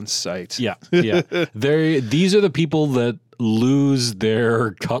 Kill on sight. Yeah. Yeah. These are the people that lose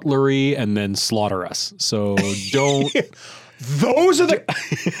their cutlery and then slaughter us. So don't. Those are the.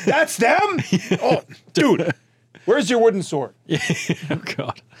 That's them? Oh, dude. Where's your wooden sword? Oh,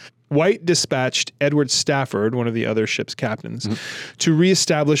 God. White dispatched Edward Stafford, one of the other ship's captains, to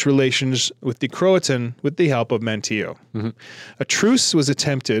reestablish relations with the Croatan with the help of Manteo. A truce was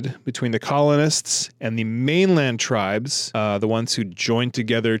attempted between the colonists and the mainland tribes, the ones who joined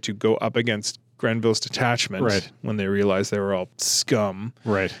together to go up against Grenville's detachment Right. when they realized they were all scum,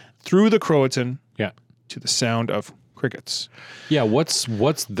 Right. through the Croatan Yeah. to the sound of crickets. Yeah. What's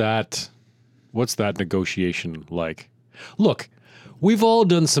that? What's that negotiation like? Look, we've all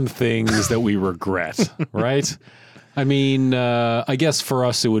done some things that we regret, right? I mean, I guess for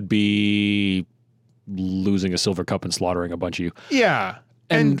us it would be losing a silver cup and slaughtering a bunch of you. Yeah.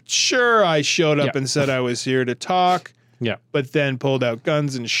 And sure, I showed up Yeah. and said I was here to talk. Yeah. But then pulled out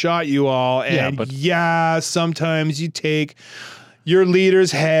guns and shot you all. And sometimes you take your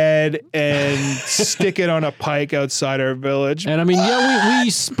leader's head and stick it on a pike outside our village. And I mean, yeah, we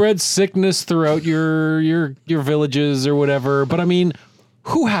spread sickness throughout your villages or whatever. But I mean,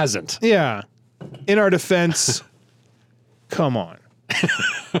 who hasn't? Yeah. In our defense, come on.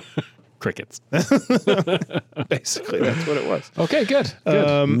 Crickets. Basically, that's what it was. Okay, good.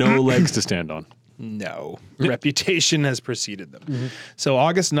 No legs to stand on. No. Reputation has preceded them. So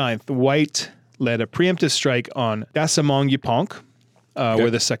August 9th, White led a preemptive strike on Dasamongipunk, where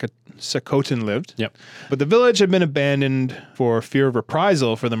the Secotan lived. Yep. But the village had been abandoned for fear of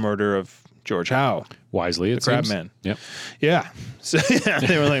reprisal for the murder of George Howe. Wisely, it Crab seems. man. Yep. Yeah. So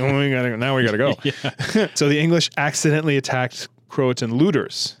they were like, well, we gotta go. So the English accidentally attacked Croatan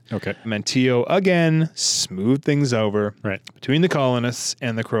looters. Okay. Manteo again smoothed things over Right. between the colonists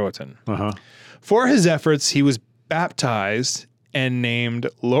and the Croatan. Uh-huh. For his efforts, he was baptized and named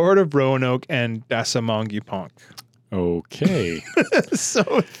Lord of Roanoke and Dasamongipunk. Okay. So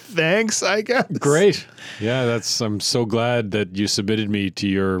thanks, I guess. Great. Yeah, I'm so glad that you submitted me to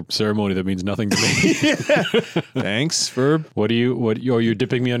your ceremony that means nothing to me. Thanks for. You're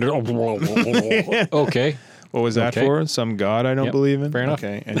dipping me under. Okay. What was that Okay. for? Some god I don't Yep, believe in? fair enough.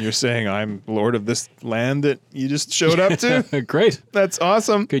 Okay. And you're saying I'm lord of this land that you just showed up to? Great. That's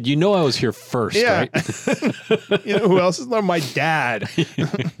awesome. Good. You know I was here first, Yeah. right? You know who else is there? My dad.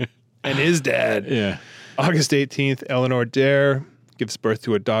 And his dad. Yeah. August 18th, Eleanor Dare gives birth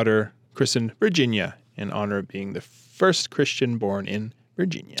to a daughter christened Virginia in honor of being the first Christian born in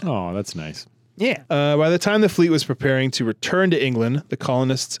Virginia. Oh, that's nice. Yeah. By the time the fleet was preparing to return to England, the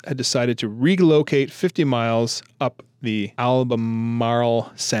colonists had decided to relocate 50 miles up the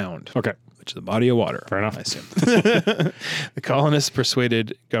Albemarle Sound. Okay. Which is a body of water. Fair enough. I assume. The colonists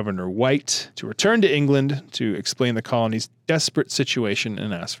persuaded Governor White to return to England to explain the colony's desperate situation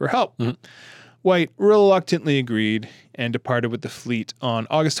and ask for help. White reluctantly agreed and departed with the fleet on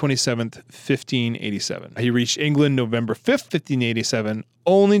August 27th, 1587. He reached England November 5th, 1587,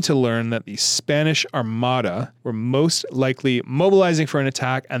 only to learn that the Spanish Armada were most likely mobilizing for an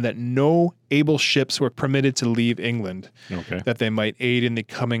attack and that no able ships were permitted to leave England, Okay. that they might aid in the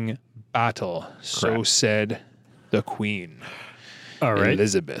coming battle. So Crap. said the Queen, All right.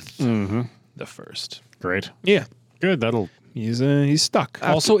 Elizabeth the First. Great. Yeah, Good. That'll. he's stuck.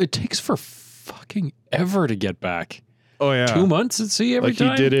 Also, it takes for fucking ever to get back. Oh yeah, 2 months at sea every like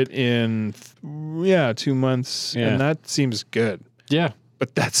time. he did it in 2 months, Yeah. and that seems good. Yeah.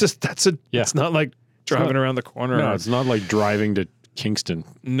 But that's Yeah. it's not like driving around the corner. No, it's not like driving to Kingston,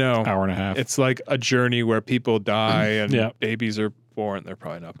 No, hour and a half. it's like a journey where people die and Yeah. babies are born. They're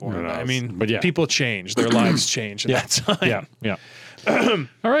probably not born. No, I mean, but yeah. people change. Their lives change in Yeah. that time. Yeah. Yeah.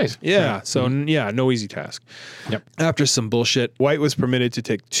 All right. Yeah. So no easy task. Yep. After some bullshit, White was permitted to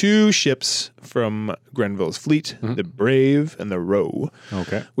take 2 ships from Grenville's fleet, the Brave and the Roe,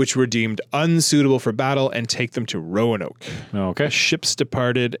 Okay. which were deemed unsuitable for battle, and take them to Roanoke. Okay. The ships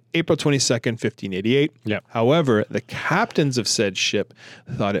departed April 22nd, 1588. Yep. However, the captains of said ship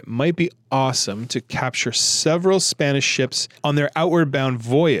thought it might be awesome to capture several Spanish ships on their outward bound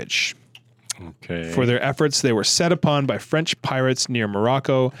voyage. Okay. For their efforts, they were set upon by French pirates near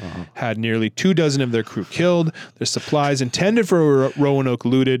Morocco, had nearly 24 of their crew killed, their supplies intended for Roanoke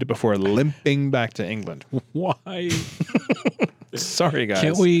looted before limping back to England. Why? Sorry, guys.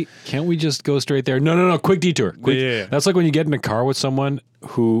 Can't we just go straight there? No. Quick detour. Quick. Yeah. That's like when you get in a car with someone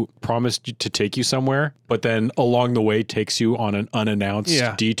who promised to take you somewhere, but then along the way takes you on an unannounced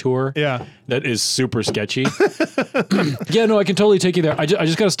Yeah. detour. Yeah. That is super sketchy. Yeah, no, I can totally take you there. I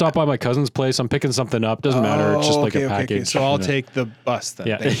just got to stop by my cousin's place. I'm picking something up. Doesn't matter. It's just like a package. So I'll you know. take the bus then.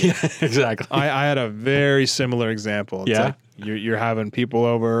 Yeah, Thank you. yeah, exactly. I had a very similar example. It's Yeah? like you're having people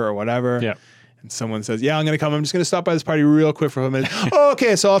over or whatever. Yeah. And someone says, yeah, I'm going to come. I'm just going to stop by this party real quick for a minute. Oh,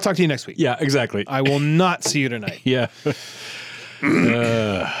 okay, so I'll talk to you next week. Yeah, exactly. I will not see you tonight. Yeah.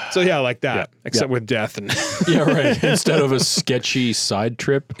 So yeah, like that, Yeah. except Yeah. with death. And Yeah, right. Instead of a sketchy side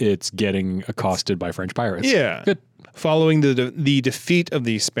trip, it's getting accosted by French pirates. yeah. Good. Following the defeat of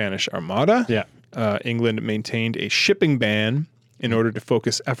the Spanish Armada, Yeah. England maintained a shipping ban in order to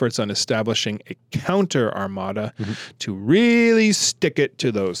focus efforts on establishing a counter armada to really stick it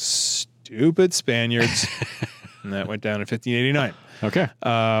to those stupid Spaniards. And that went down in 1589. Okay.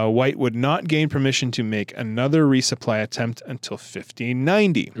 White would not gain permission to make another resupply attempt until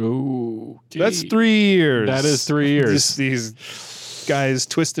 1590. Ooh. That's gee. 3 years. That is 3 years. These guys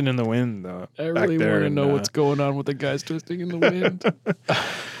twisting in the wind, though. I back really there want to in, know what's going on with the guys twisting in the wind.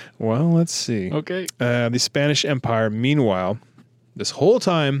 Well, let's see. Okay. The Spanish Empire, meanwhile, this whole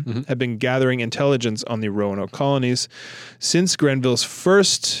time had been gathering intelligence on the Roanoke colonies since Grenville's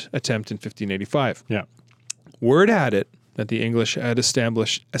first attempt in 1585. Yeah. Word had it that the English had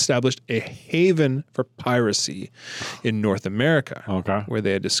established a haven for piracy in North America, Okay. where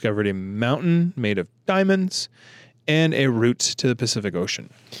they had discovered a mountain made of diamonds and a route to the Pacific Ocean.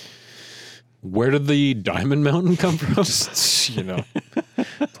 Where did the Diamond Mountain come from? You know,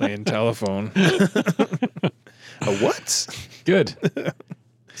 playing telephone. A what? Good.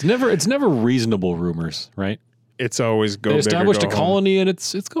 It's never reasonable rumors, right? It's always go They big or established go a home. colony and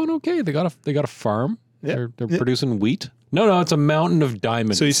it's going okay. They got a farm. Yeah. They're producing wheat. No, it's a mountain of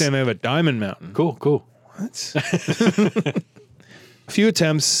diamonds. So you're saying they have a diamond mountain? cool. What? A few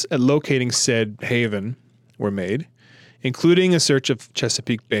attempts at locating said haven were made, including a search of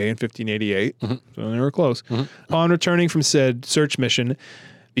Chesapeake Bay in 1588. So they were close. Upon returning from said search mission,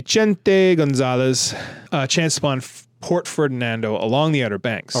 Vicente Gonzalez chanced upon Port Ferdinando along the Outer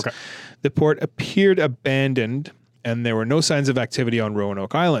Banks. Okay. The port appeared abandoned, and there were no signs of activity on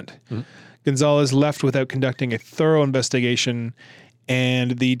Roanoke Island. Gonzalez left without conducting a thorough investigation,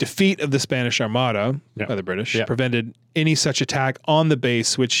 and the defeat of the Spanish Armada by the British prevented any such attack on the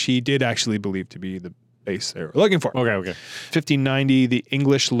base, which he did actually believe to be the base they were looking for. Okay. 1590, the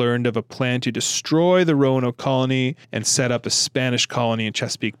English learned of a plan to destroy the Roanoke colony and set up a Spanish colony in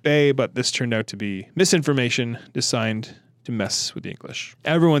Chesapeake Bay, but this turned out to be misinformation designed to mess with the English.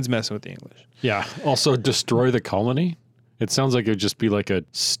 Everyone's messing with the English. Yeah. Also, destroy the colony. It sounds like it would just be like a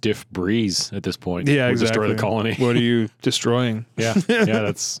stiff breeze at this point. Yeah, We'll exactly. Destroy the colony. What are you destroying? Yeah.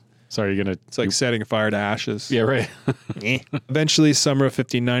 That's. Sorry, you're gonna. It's like setting fire to ashes. Yeah. Right. Eventually, summer of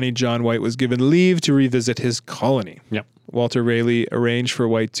 1590, John White was given leave to revisit his colony. Yep. Walter Raleigh arranged for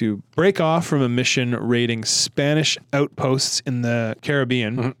White to break off from a mission raiding Spanish outposts in the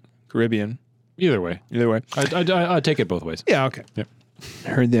Caribbean. Either way, Either way. I take it both ways. Yeah, okay. Yep.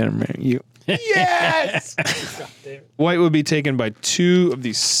 Heard that, man. You. Yes! White would be taken by 2 of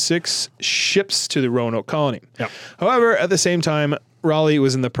the 6 ships to the Roanoke colony. Yep. However, at the same time, Raleigh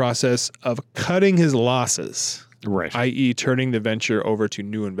was in the process of cutting his losses, Right. i.e. turning the venture over to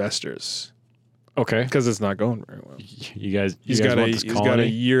new investors. Okay. Because it's not going very well. You guys. He's want got this a colony?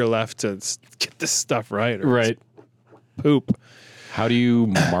 year left to get this stuff right. Or Right. it's poop. How do you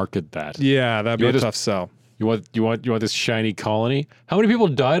market that? Yeah, that'd be You a just- tough sell. You want this shiny colony? How many people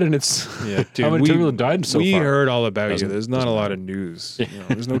died in its? Yeah, dude, how many people died so we far? heard all about you. Doesn't- There's not a lot of news. You know,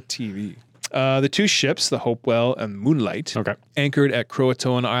 there's no TV. The two ships, the Hopewell and Moonlight, Okay. anchored at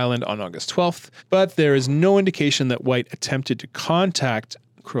Croatoan Island on August 12th, but there is no indication that White attempted to contact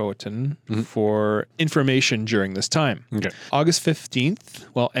Croatan for information during this time. Okay. August 15th,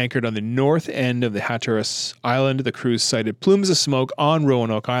 while anchored on the north end of the Hatteras Island, the crews sighted plumes of smoke on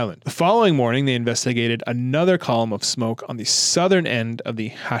Roanoke Island. The following morning, they investigated another column of smoke on the southern end of the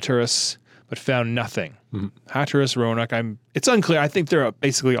Hatteras, but found nothing. Hatteras, Roanoke, it's unclear. I think they're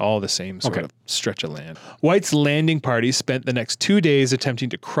basically all the same sort of stretch of land. White's landing party spent the next 2 days attempting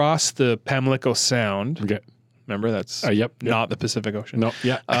to cross the Pamlico Sound. Okay. Remember, that's Yep. not the Pacific Ocean. No.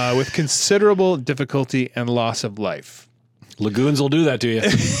 Yeah. With considerable difficulty and loss of life. Lagoons will do that to you.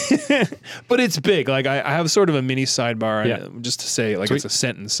 But it's big. Like I have sort of a mini sidebar, Yeah. just to say, like it's a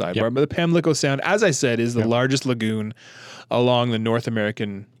sentence sidebar. Yep. But the Pamlico Sound, as I said, is the largest lagoon along the North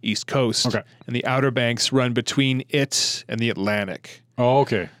American East Coast. Okay. And the Outer Banks run between it and the Atlantic. Oh,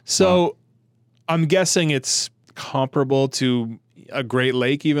 okay. So I'm guessing it's comparable to a Great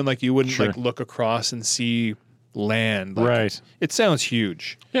Lake, even like you wouldn't Sure. like look across and see land. Like, Right. It sounds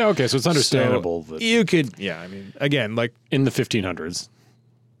huge. Yeah, okay. So it's understandable So that you could, I mean, again, like in the 1500s.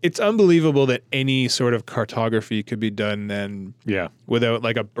 it's unbelievable that any sort of cartography could be done then Yeah. without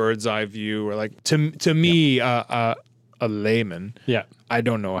like a bird's eye view or like to me, a layman, Yeah. I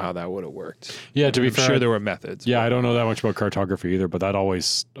don't know how that would have worked. Yeah, to be I'm fair. sure there were methods. Yeah, I don't know that much about cartography either, but that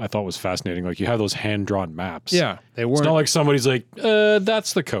always I thought was fascinating. Like you have those hand-drawn maps. Yeah, they It's weren't. not like somebody's like,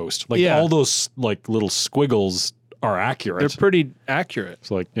 that's the coast. Like Yeah. all those like little squiggles are accurate. They're pretty accurate. It's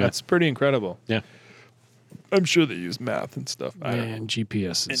like, yeah. That's pretty incredible. Yeah. I'm sure they use math and stuff. I don't know. Man,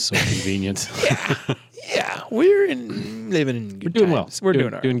 GPS is so convenient. Yeah, we're living in good Doing well. times. We're doing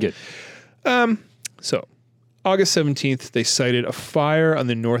all right. Doing good. So, August 17th, they sighted a fire on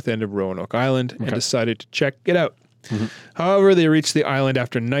the north end of Roanoke Island and decided to check it out. However, they reached the island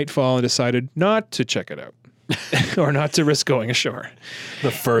after nightfall and decided not to check it out or not to risk going ashore.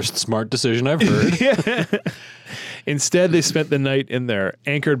 The first smart decision I've heard. Instead, they spent the night in their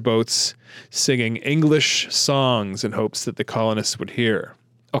anchored boats singing English songs in hopes that the colonists would hear.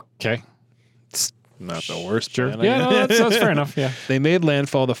 Okay. Not the worst. Sure. man, I Yeah, guess. no, that's fair enough. Yeah. They made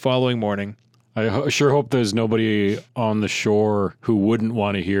landfall the following morning. I sure hope there's nobody on the shore who wouldn't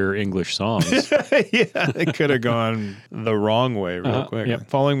want to hear English songs. Yeah, it could have gone the wrong way real quick. yep.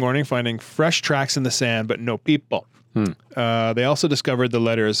 Following morning, finding fresh tracks in the sand, but no people. They also discovered the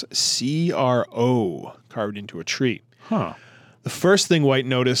letters CRO carved into a tree. Huh. The first thing White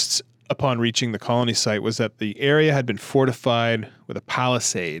noticed upon reaching the colony site was that the area had been fortified with a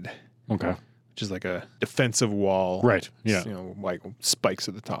palisade, Okay. which is like a defensive wall. Right. Yeah. You know, like spikes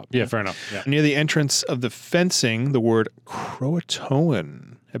at the top. Yeah, fair enough. Yeah. Near the entrance of the fencing, the word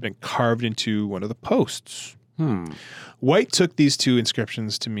Croatoan had been carved into one of the posts. White took these two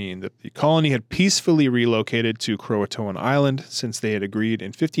inscriptions to mean that the colony had peacefully relocated to Croatoan Island since they had agreed in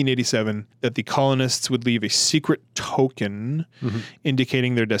 1587 that the colonists would leave a secret token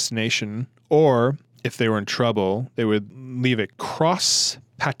indicating their destination, or if they were in trouble, they would leave a cross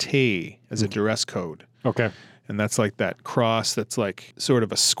pate as a duress code. Okay. And that's like that cross that's like sort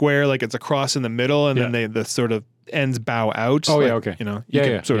of a square, like it's a cross in the middle, and then the sort of ends bow out. Oh, like, yeah, okay. You know, you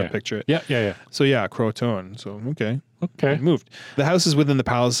can sort of picture it. Yeah, yeah, yeah. So yeah, Croatoan. So okay. Okay. Moved. The houses within the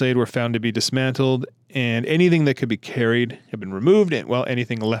palisade were found to be dismantled, and anything that could be carried had been removed, and while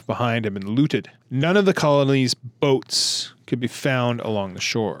anything left behind had been looted. None of the colony's boats could be found along the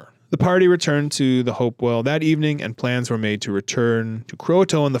shore. The party returned to the Hopewell that evening, and plans were made to return to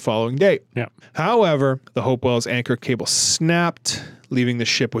Croatoan the following day. Yeah. However, the Hopewell's anchor cable snapped, leaving the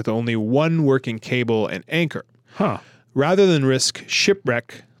ship with only one working cable and anchor. Huh. Rather than risk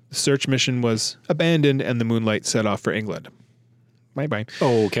shipwreck, the search mission was abandoned and the Moonlight set off for England. Bye-bye.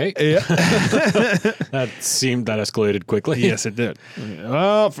 Okay. Yeah. That escalated quickly. Yes, it did.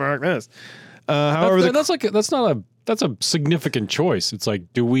 Oh, fuck this. However, That's a significant choice. It's like,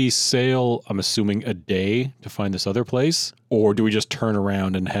 do we sail, I'm assuming, a day to find this other place? Or do we just turn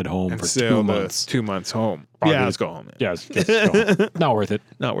around and head home for 2 months? 2 months home. Probably. Yeah, let's go home. Man. Yeah, let's go home. Not worth it.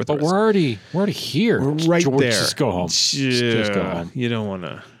 Not worth But the we're risk. already here. We're right George, there. Just go home. Just go home. You don't want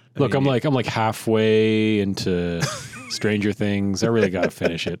to. Look, I'm like halfway into Stranger Things. I really got to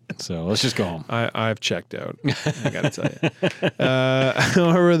finish it. So let's just go home. I've checked out. I got to tell you.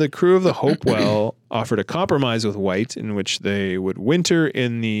 However, the crew of the Hopewell offered a compromise with White in which they would winter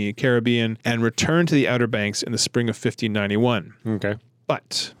in the Caribbean and return to the Outer Banks in the spring of 1591. Okay.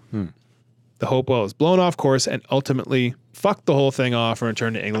 But the Hopewell is blown off course and ultimately fucked the whole thing off and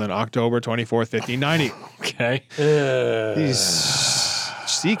returned to England October 24th, 1590. Okay. These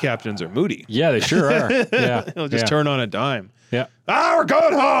sea captains are moody. Yeah, they sure are. Yeah. They'll just turn on a dime. Yeah. We're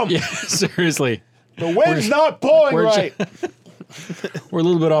going home. Yeah. Seriously. The wind's not blowing we're right. We're a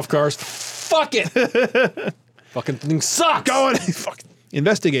little bit off course. Fuck it. Fucking thing sucks. Going. Fuck.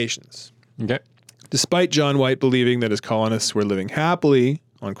 Investigations. Okay. Despite John White believing that his colonists were living happily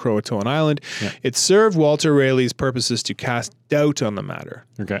on Croatoan Island, it served Walter Raleigh's purposes to cast doubt on the matter.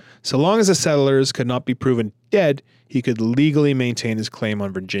 Okay. So long as the settlers could not be proven dead, he could legally maintain his claim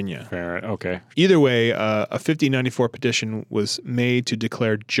on Virginia. Fair. Okay. Either way, a 1594 petition was made to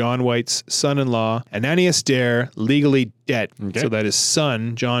declare John White's son-in-law, Ananias Dare, legally dead, so that his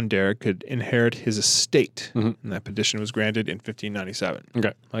son, John Dare, could inherit his estate. And that petition was granted in 1597.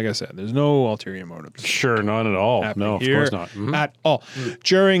 Okay. Like I said, there's no ulterior motives. Sure. Not at all. No, of course not. At all.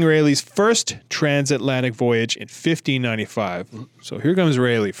 During Raleigh's first transatlantic voyage in 1595, so here comes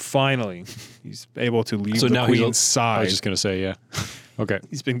Raleigh, finally. He's able to leave the Queen's side. I was just going to say, yeah. Okay.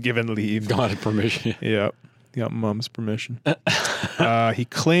 He's been given leave. Got permission. Yeah. He got mom's permission. He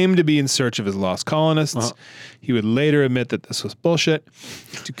claimed to be in search of his lost colonists. He would later admit that this was bullshit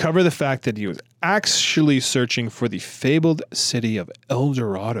to cover the fact that he was actually searching for the fabled city of El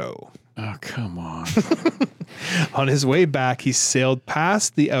Dorado. Oh, come on. On his way back, he sailed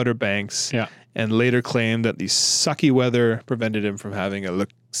past the Outer Banks and later claimed that the sucky weather prevented him from having a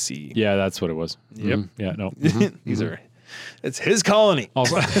look-see. Yeah, that's what it was. Yep. Yeah, no. These are... It's his colony.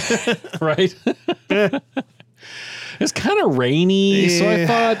 Also, right? It's kind of rainy, so I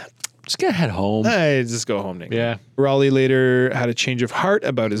thought, just gonna head home. I just go home, Nick. Yeah. Raleigh later had a change of heart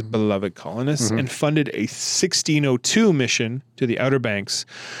about his beloved colonists and funded a 1602 mission to the Outer Banks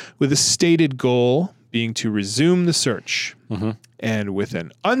with a stated goal being to resume the search and with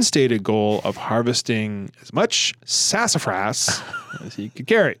an unstated goal of harvesting as much sassafras as he could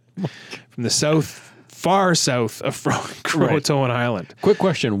carry from the far south of Croatoan Island. Quick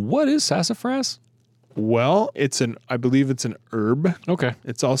question. What is sassafras? Well, I believe it's an herb. Okay.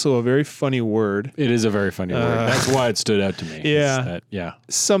 It's also a very funny word. It is a very funny word. That's why it stood out to me. Yeah. Yeah.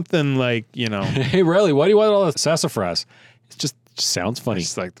 Something like, Hey, Riley, why do you want all that sassafras? It just sounds funny.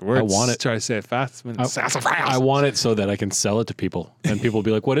 It's like the word. I want it. Try to say it fast. Sassafras. I want it so that I can sell it to people. And people will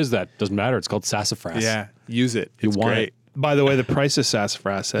be like, what is that? Doesn't matter. It's called sassafras. Yeah. Use it. It's want great. it. By the way, the price of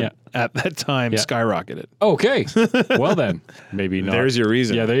sassafras at that time skyrocketed. Okay. Well, then, maybe not. There's your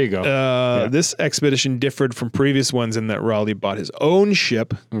reason. Yeah, there you go. This expedition differed from previous ones in that Raleigh bought his own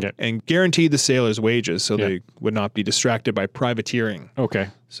ship and guaranteed the sailors' wages so they would not be distracted by privateering. Okay.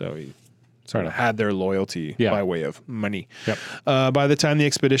 So he sort of had their loyalty Yeah. by way of money. Yep. By the time the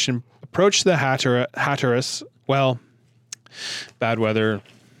expedition approached the Hatteras, well, bad weather.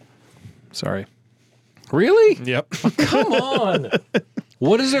 Sorry. Really? Yep. Come on.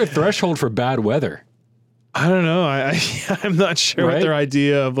 What is their threshold for bad weather? I don't know. I'm not sure what their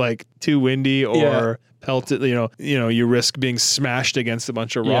idea of like too windy or pelted. You risk being smashed against a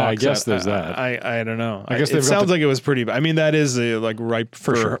bunch of rocks. Yeah, I guess there's that. I don't know. I guess it sounds like it was pretty bad. I mean, that is like ripe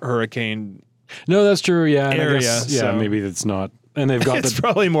for hurricane. No, that's true. Yeah, and area, I guess, so- maybe it's not. And they've got It's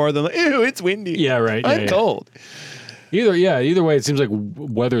probably more than like, ew, it's windy. Yeah, right. I'm cold. Either way, it seems like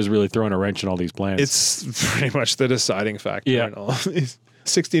weather is really throwing a wrench in all these plans. It's pretty much the deciding factor Yeah. in all of these.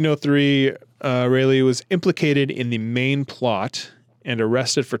 1603, Raleigh was implicated in the main plot and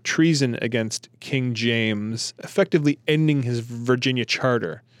arrested for treason against King James, effectively ending his Virginia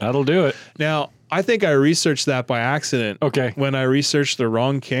charter. That'll do it. Now, I think I researched that by accident. Okay. When I researched the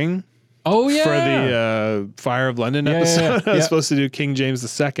wrong king Oh yeah. for the Fire of London episode. I was supposed to do King James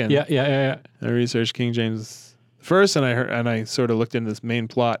II. Yeah. I researched King James first, and I sort of looked into this main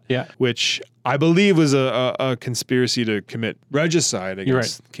plot, which I believe was a conspiracy to commit regicide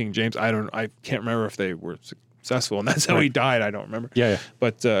against King James. I can't remember if they were successful, and that's how he died. I don't remember. Yeah.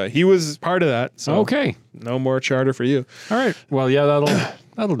 But he was part of that. So Okay. no more charter for you. All right. Well, yeah,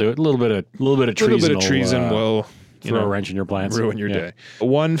 that'll do it. A little bit of treason. A little bit of treason will throw a wrench in your plans. ruin your day.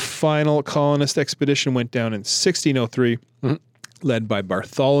 One final colonist expedition went down in 1603, led by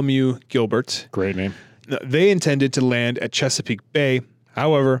Bartholomew Gilbert. Great name. They intended to land at Chesapeake Bay.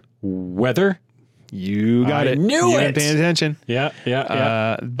 However, Weather. you got I it. knew you it. weren't paying attention. Yeah.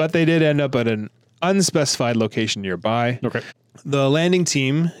 But they did end up at an unspecified location nearby. Okay. The landing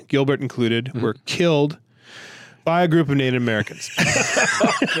team, Gilbert included, were killed by a group of Native Americans.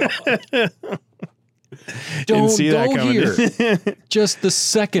 Didn't see that coming. Just the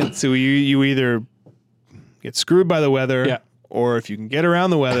second. So you either get screwed by the weather, or if you can get around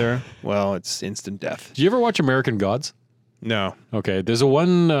the weather, well, it's instant death. Did you ever watch American Gods? No. Okay. There's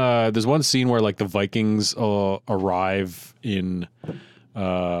one scene where like the Vikings arrive in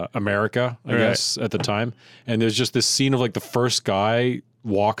America, I guess, at the time, and there's just this scene of like the first guy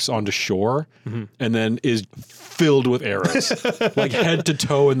walks onto shore and then is filled with arrows, like head to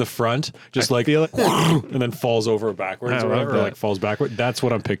toe in the front, just and then falls over backwards or whatever, or like falls backward. That's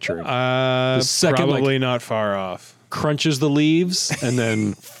what I'm picturing. The second, probably not far off. Crunches the leaves and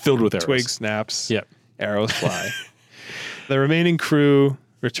then filled with arrows. Twig snaps. Yep. Arrows fly. The remaining crew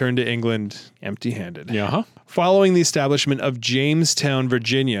returned to England empty-handed. Yeah. Following the establishment of Jamestown,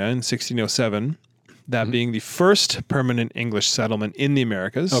 Virginia in 1607, that being the first permanent English settlement in the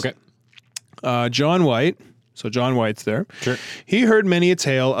Americas. Okay. John White, so John White's there. Sure. He heard many a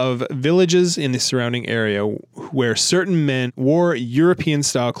tale of villages in the surrounding area where certain men wore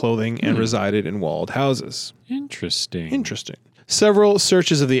European-style clothing and resided in walled houses. Interesting. Several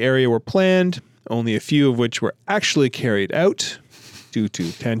searches of the area were planned, only a few of which were actually carried out due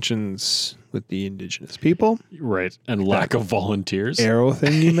to tensions with the indigenous people. Right. And lack of volunteers. Arrow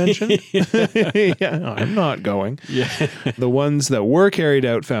thing you mentioned? Yeah, I'm not going. Yeah. The ones that were carried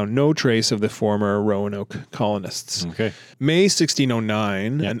out found no trace of the former Roanoke colonists. Okay. May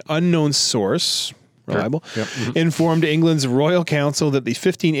 1609, an unknown source, reliable, Yep. informed England's Royal Council that the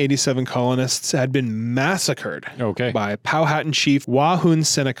 1587 colonists had been massacred by Powhatan chief Wahun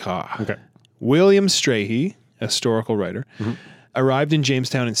Seneca. Okay. William Strachey, a historical writer, arrived in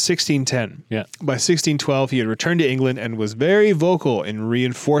Jamestown in 1610. Yeah. By 1612, he had returned to England and was very vocal in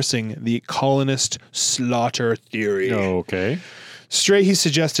reinforcing the colonist slaughter theory. Okay. Strachey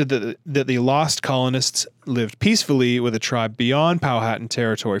suggested that the lost colonists lived peacefully with a tribe beyond Powhatan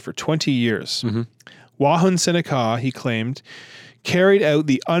territory for 20 years. Wahun Seneca, he claimed, carried out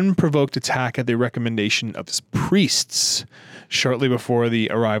the unprovoked attack at the recommendation of his priests shortly before the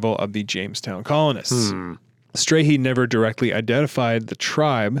arrival of the Jamestown colonists. Strachey never directly identified the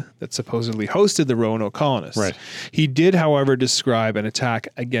tribe that supposedly hosted the Roanoke colonists. Right. He did, however, describe an attack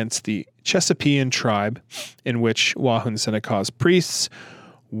against the Chesapeakean tribe in which Wahun Seneca's priests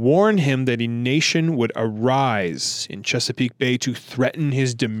warned him that a nation would arise in Chesapeake Bay to threaten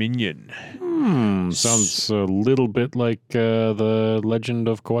his dominion. Sounds a little bit like the legend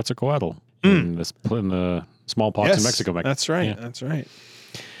of Quetzalcoatl in the smallpox in Mexico. That's right. Yeah. That's right.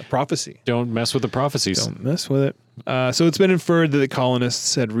 A prophecy. Don't mess with the prophecies. Don't mess with it. So it's been inferred that the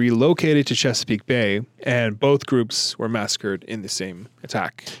colonists had relocated to Chesapeake Bay, and both groups were massacred in the same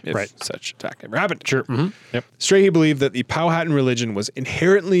attack, if such attack ever happened. Sure. Yep. Strachey believed that the Powhatan religion was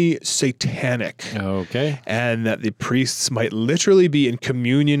inherently satanic. Okay. And that the priests might literally be in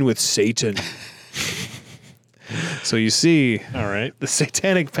communion with Satan. So you see, all right, the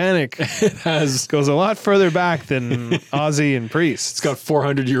satanic panic goes a lot further back than Ozzy and priests. It's got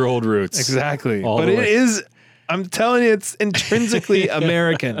 400-year-old roots. Exactly. But it is, I'm telling you, it's intrinsically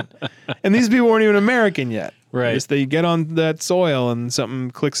American. And these people weren't even American yet. Right. Just they get on that soil and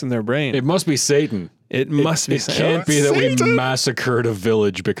something clicks in their brain. It must be Satan. It must be Satan. It can't be that we massacred a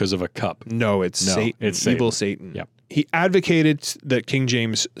village because of a cup. No, it's Satan. It's evil Satan. Yep. He advocated that King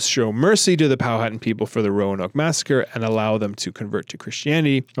James show mercy to the Powhatan people for the Roanoke massacre and allow them to convert to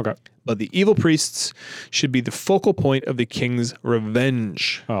Christianity. Okay. But the evil priests should be the focal point of the king's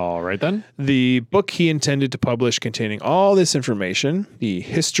revenge. All right, then. The book he intended to publish containing all this information, The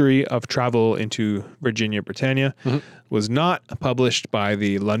History of Travel into Virginia, Britannia, was not published by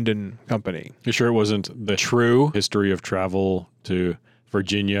the London Company. You sure it wasn't The True History of Travel to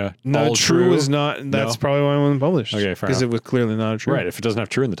Virginia? No, all true is not. That's probably why it wasn't published. Okay, fair because enough. it was clearly not a true. Right, if it doesn't have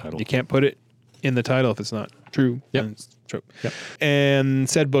true in the title. You can't put it in the title if it's not true. Yep. Then it's true. Yep. And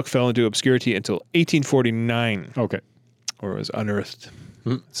said book fell into obscurity until 1849. Okay. Or was unearthed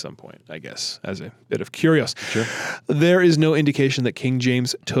at some point, I guess, as a bit of curious. Sure. There is no indication that King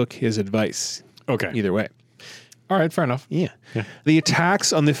James took his advice. Okay. Either way. All right, fair enough. Yeah. The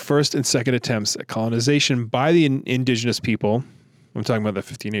attacks on the first and second attempts at colonization by the indigenous people, I'm talking about the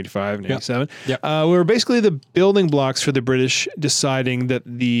 1585 and 87, were basically the building blocks for the British deciding that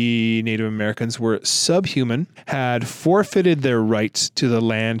the Native Americans were subhuman, had forfeited their rights to the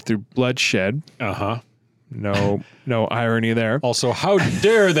land through bloodshed. No irony there. Also, how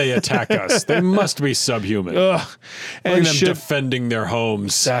dare they attack us? They must be subhuman. And them defending their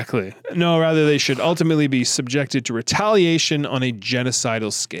homes. Exactly. No, rather they should ultimately be subjected to retaliation on a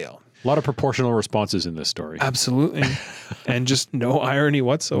genocidal scale. A lot of proportional responses in this story. Absolutely. And just no irony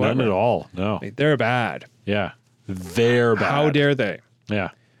whatsoever. None at all. No. They're bad. Yeah. They're bad. How dare they? Yeah.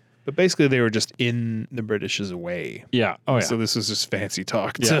 But basically they were just in the British's way. Yeah. Oh, yeah. So this was just fancy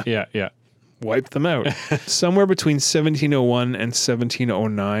talk to wipe them out. Somewhere between 1701 and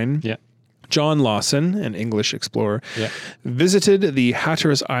 1709, John Lawson, an English explorer, visited the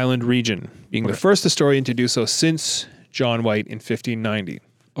Hatteras Island region, being the first historian to do so since John White in 1590.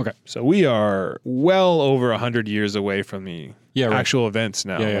 Okay. So we are well over 100 years away from the Yeah, right. actual events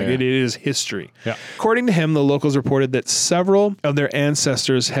now. Yeah, yeah. It is history. Yeah. According to him, the locals reported that several of their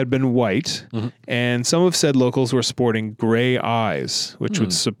ancestors had been white, and some have said locals were sporting gray eyes, which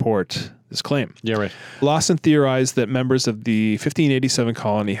would support this claim. Yeah, right. Lawson theorized that members of the 1587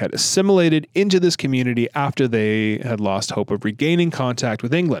 colony had assimilated into this community after they had lost hope of regaining contact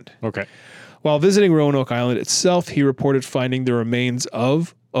with England. Okay. While visiting Roanoke Island itself, he reported finding the remains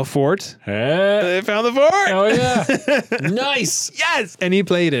of a fort. Hey. They found the fort. Oh, yeah. Nice. Yes, and he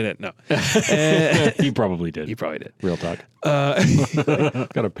played in it. No, He probably did. he probably did. Real talk.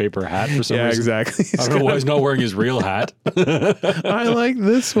 Got a paper hat for some Yeah, reason. exactly. I don't know why he's not wearing his real hat. I like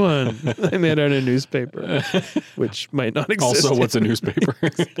this one. I made out a newspaper, which might not exist. Also, what's a newspaper?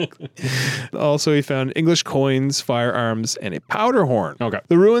 Also, he found English coins, firearms, and a powder horn. Okay.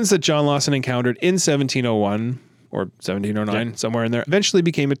 The ruins that John Lawson encountered in 1701 or 1709, somewhere in there, eventually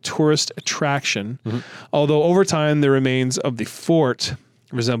became a tourist attraction, although over time the remains of the fort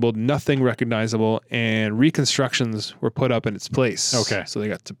resembled nothing recognizable and reconstructions were put up in its place. Okay. So they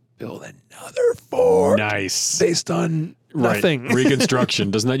got to build another fort Nice. based on nothing. Right.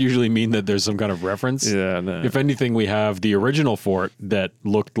 Reconstruction. Doesn't that usually mean that there's some kind of reference? Yeah, no. If anything, we have the original fort that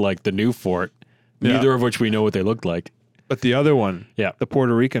looked like the new fort, Yeah. neither of which we know what they looked like. But the other one, Yeah. the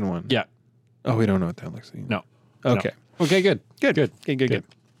Puerto Rican one. Yeah. Oh, we don't know what that looks like. No. Okay. No. Okay, good. Good. Good. Okay, good.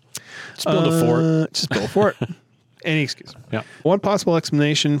 Just build a fort. Just build a fort. Any excuse. Yeah. One possible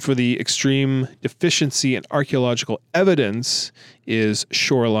explanation for the extreme deficiency in archaeological evidence is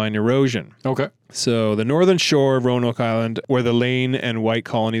shoreline erosion. Okay. So the northern shore of Roanoke Island, where the Lane and White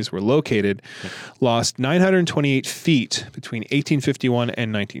colonies were located, lost 928 feet between 1851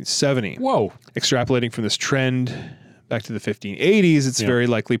 and 1970. Whoa. Extrapolating from this trend back to the 1580s, it's very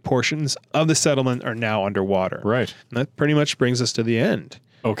likely portions of the settlement are now underwater. Right. And that pretty much brings us to the end.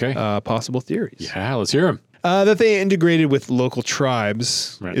 Okay. Possible theories. Yeah, let's hear him. That they integrated with local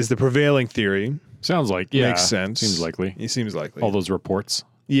tribes Right. is the prevailing theory. Sounds like, yeah. Makes sense. Seems likely. It seems likely. All those reports.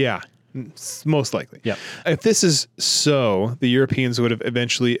 Yeah, most likely. Yeah. If this is so, the Europeans would have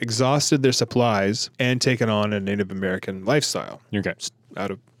eventually exhausted their supplies and taken on a Native American lifestyle Okay.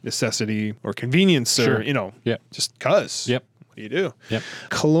 out of necessity or convenience Sure. or, Yeah. just cuz. Yep. What do you do? Yep.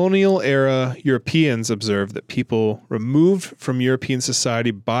 Colonial era Europeans observed that people removed from European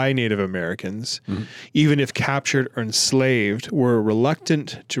society by Native Americans, even if captured or enslaved, were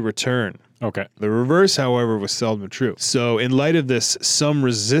reluctant to return. Okay. The reverse, however, was seldom true. So, in light of this, some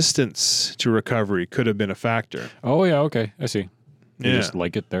resistance to recovery could have been a factor. Oh, yeah. Okay. I see. You Yeah. just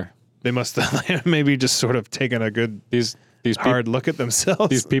like it there. They must have maybe just sort of taken a good These hard look at themselves.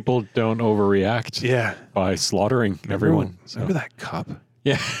 These people don't overreact yeah. by slaughtering everyone. So. Remember that cup?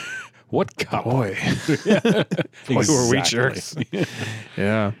 Yeah. What cup? Boy. Boy, were we jerks.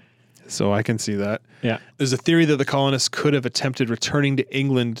 Yeah. So I can see that. Yeah. There's a theory that the colonists could have attempted returning to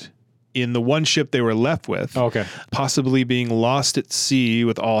England in the one ship they were left with, Okay. possibly being lost at sea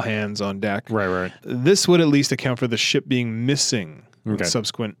with all hands on deck. Right. This would at least account for the ship being missing when Okay.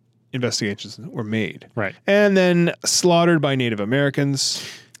 subsequent investigations were made. Right. And then slaughtered by Native Americans,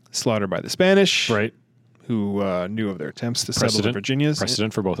 slaughtered by the Spanish, Right. who knew of their attempts to settle the Virginias.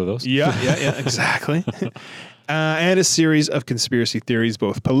 Precedent for both of those. Yeah, exactly. And a series of conspiracy theories,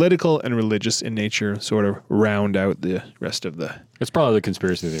 both political and religious in nature, sort of round out the rest of the It's probably the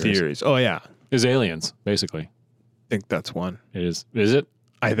conspiracy theories. Oh, yeah. Is aliens, basically. I think that's one. It is. Is it?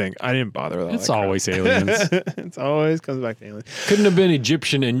 I think. I didn't bother with all It's that crap. always aliens. It's always comes back to aliens. Couldn't have been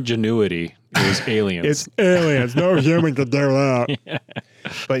Egyptian ingenuity. It was aliens. It's aliens. No human could do that.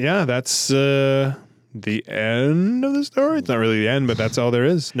 But yeah, that's the end of the story. It's not really the end, but that's all there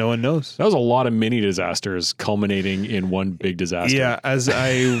is. No one knows. That was a lot of mini disasters culminating in one big disaster. Yeah,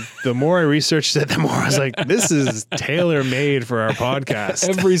 the more I researched it, the more I was like, this is tailor made for our podcast.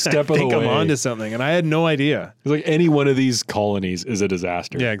 Every step of I the think I'm way. onto something, and I had no idea. It's like any one of these colonies is a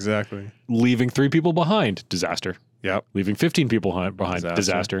disaster. Yeah, exactly. Leaving 3 people behind, disaster. Yep. Leaving 15 people behind,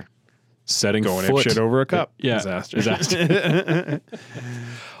 disaster. Setting Going foot. shit over a cup. Yeah. Disaster.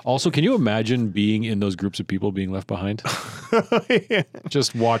 Also, can you imagine being in those groups of people being left behind?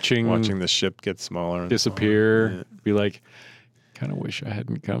 Just watching the ship get smaller and disappear. Be like, kind of wish I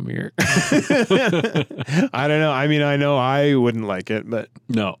hadn't come here. I don't know. I mean, I know I wouldn't like it, but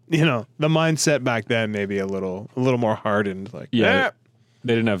No. the mindset back then maybe a little more hardened. Like, Yeah.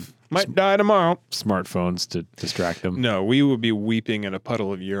 They didn't have might die tomorrow. smartphones to distract them. No, we would be weeping in a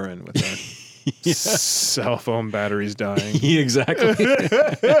puddle of urine with our cell phone batteries dying. Yeah, exactly. What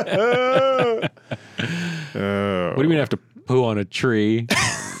do you mean I have to poo on a tree?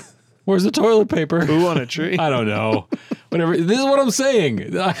 Where's the toilet paper? Poo on a tree? I don't know. Whatever. This is what I'm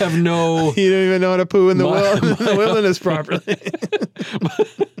saying. I have no. You don't even know how to poo in the wilderness properly.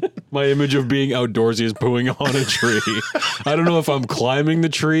 My image of being outdoorsy is pooing on a tree. I don't know if I'm climbing the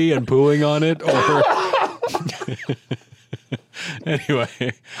tree and pooing on it or. Anyway,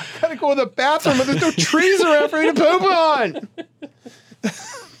 Gotta go to the bathroom, but there's no trees around for you to poop on.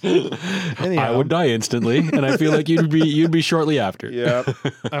 Anyhow. I would die instantly, and I feel like you'd be shortly after. Yeah,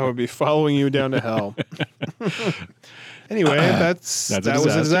 I would be following you down to hell. Anyway, that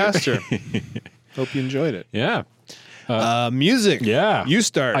was a disaster. Hope you enjoyed it. Yeah. Music. Yeah. You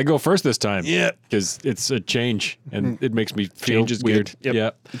start. I go first this time. Yeah. Because it's a change, and it makes me feel Change is weird. good. Yep.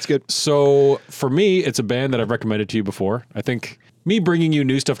 Yeah. It's good. So for me, it's a band that I've recommended to you before. I think me bringing you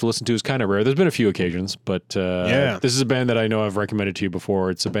new stuff to listen to is kind of rare. There's been a few occasions, but this is a band that I know I've recommended to you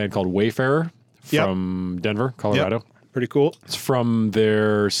before. It's a band called Wayfarer from Denver, Colorado. Yep. Pretty cool. It's from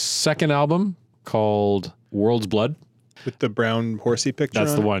their second album called World's Blood. With the brown horsey picture.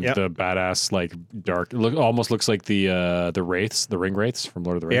 That's the one, Yep. the badass, like dark. Almost looks like the wraiths, the ring wraiths from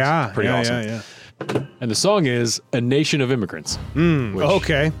Lord of the Rings. Yeah, pretty awesome. Yeah. And the song is "A Nation of Immigrants." Which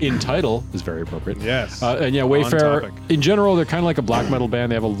Okay. in title is very appropriate. Yes. And yeah, Wayfarer. topic. In general, they're kind of like a black metal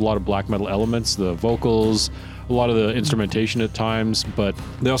band. They have a lot of black metal elements, the vocals, a lot of the instrumentation at times, but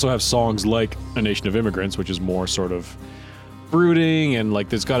they also have songs like "A Nation of Immigrants," which is more sort of brooding and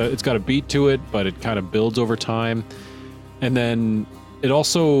like it's got a beat to it, but it kind of builds over time. And then they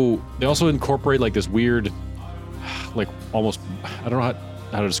also incorporate like this weird, like almost, I don't know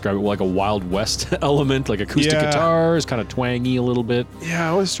how to describe it, like a Wild West element, like acoustic guitars, kind of twangy a little bit.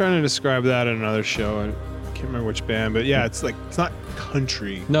 Yeah, I was trying to describe that in another show. I can't remember which band, but yeah, it's not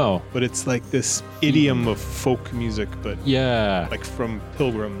country. No. But it's like this idiom of folk music, but Yeah. like from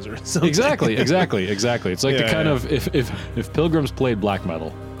Pilgrims or something. Exactly. It's like the kind of if Pilgrims played black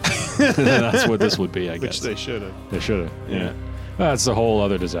metal, that's what this would be, I guess. Which they should have. They should have. Yeah. That's a whole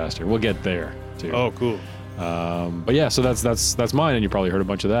other disaster. We'll get there too. Oh, cool. But yeah, so that's mine, and you probably heard a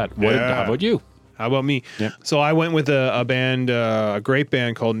bunch of that. How about you? How about me? Yeah. So I went with a band, a great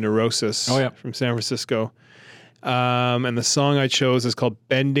band called Neurosis from San Francisco. And the song I chose is called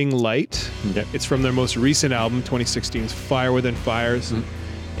Bending Light. Okay. It's from their most recent album, 2016's Fire Within Fires.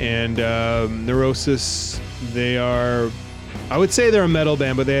 And Neurosis, they are, I would say they're a metal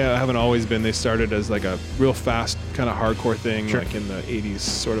band, but they haven't always been. They started as like a real fast kind of hardcore thing, like in the 80s,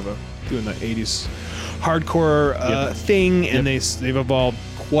 sort of doing the 80s hardcore thing. And they've evolved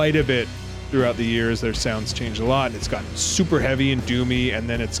quite a bit throughout the years. Their sounds changed a lot. It's gotten super heavy and doomy, and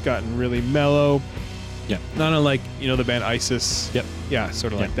then it's gotten really mellow. Yeah. Not unlike, the band ISIS. Yep. Yeah,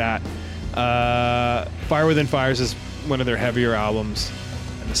 sort of like that. Fire Within Fires is one of their heavier albums.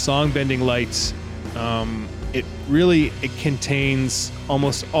 And the song Bending Lights, it contains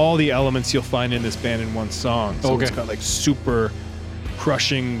almost all the elements you'll find in this band in one song. So it's got like super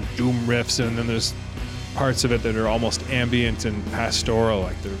crushing doom riffs, and then there's parts of it that are almost ambient and pastoral,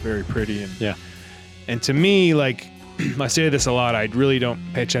 like they're very pretty. And to me, like, I say this a lot, I really don't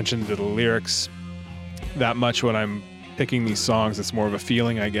pay attention to the lyrics that much when I'm picking these songs. It's more of a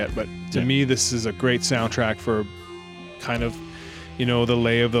feeling I get, but to me this is a great soundtrack for kind of the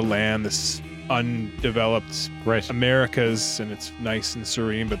lay of the land, this undeveloped Americas, and it's nice and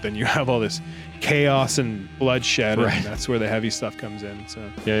serene, but then you have all this chaos and bloodshed, and that's where the heavy stuff comes in. So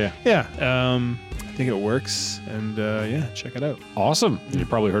I think it works, and check it out. Awesome. You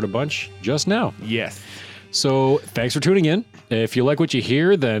probably heard a bunch just now. Yes. So thanks for tuning in. If you like what you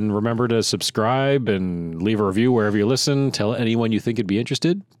hear, then remember to subscribe and leave a review wherever you listen. Tell anyone you think would be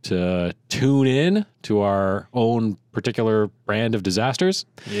interested to tune in to our own particular brand of disasters.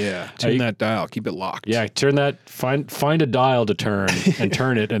 Yeah. Turn that dial. Keep it locked. Yeah. Turn that. Find a dial to turn and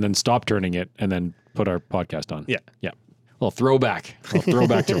turn it, and then stop turning it, and then put our podcast on. Yeah. Yeah. Well, throwback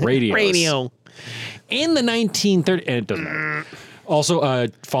to radio. In the 1930s, and it doesn't matter. Also,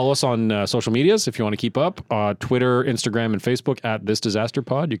 follow us on social medias if you want to keep up. Twitter, Instagram, and Facebook at This Disaster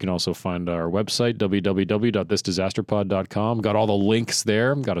Pod. You can also find our website, www.thisdisasterpod.com. Got all the links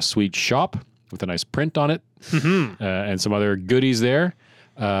there. Got a sweet shop with a nice print on it, and some other goodies there.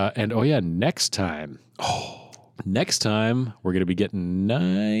 Next time we're going to be getting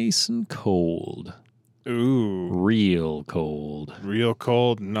nice and cold. Ooh. Real cold. Real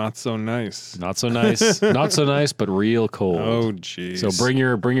cold, not so nice. Not so nice. Not so nice, but real cold. Oh, jeez. So bring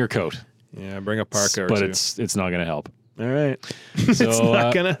your coat. Yeah, bring a parka or but two. it's not going to help. All right. So, it's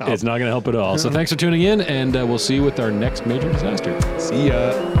not going to help. It's not going to help at all. So thanks for tuning in, and we'll see you with our next major disaster. See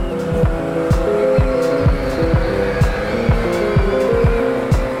ya.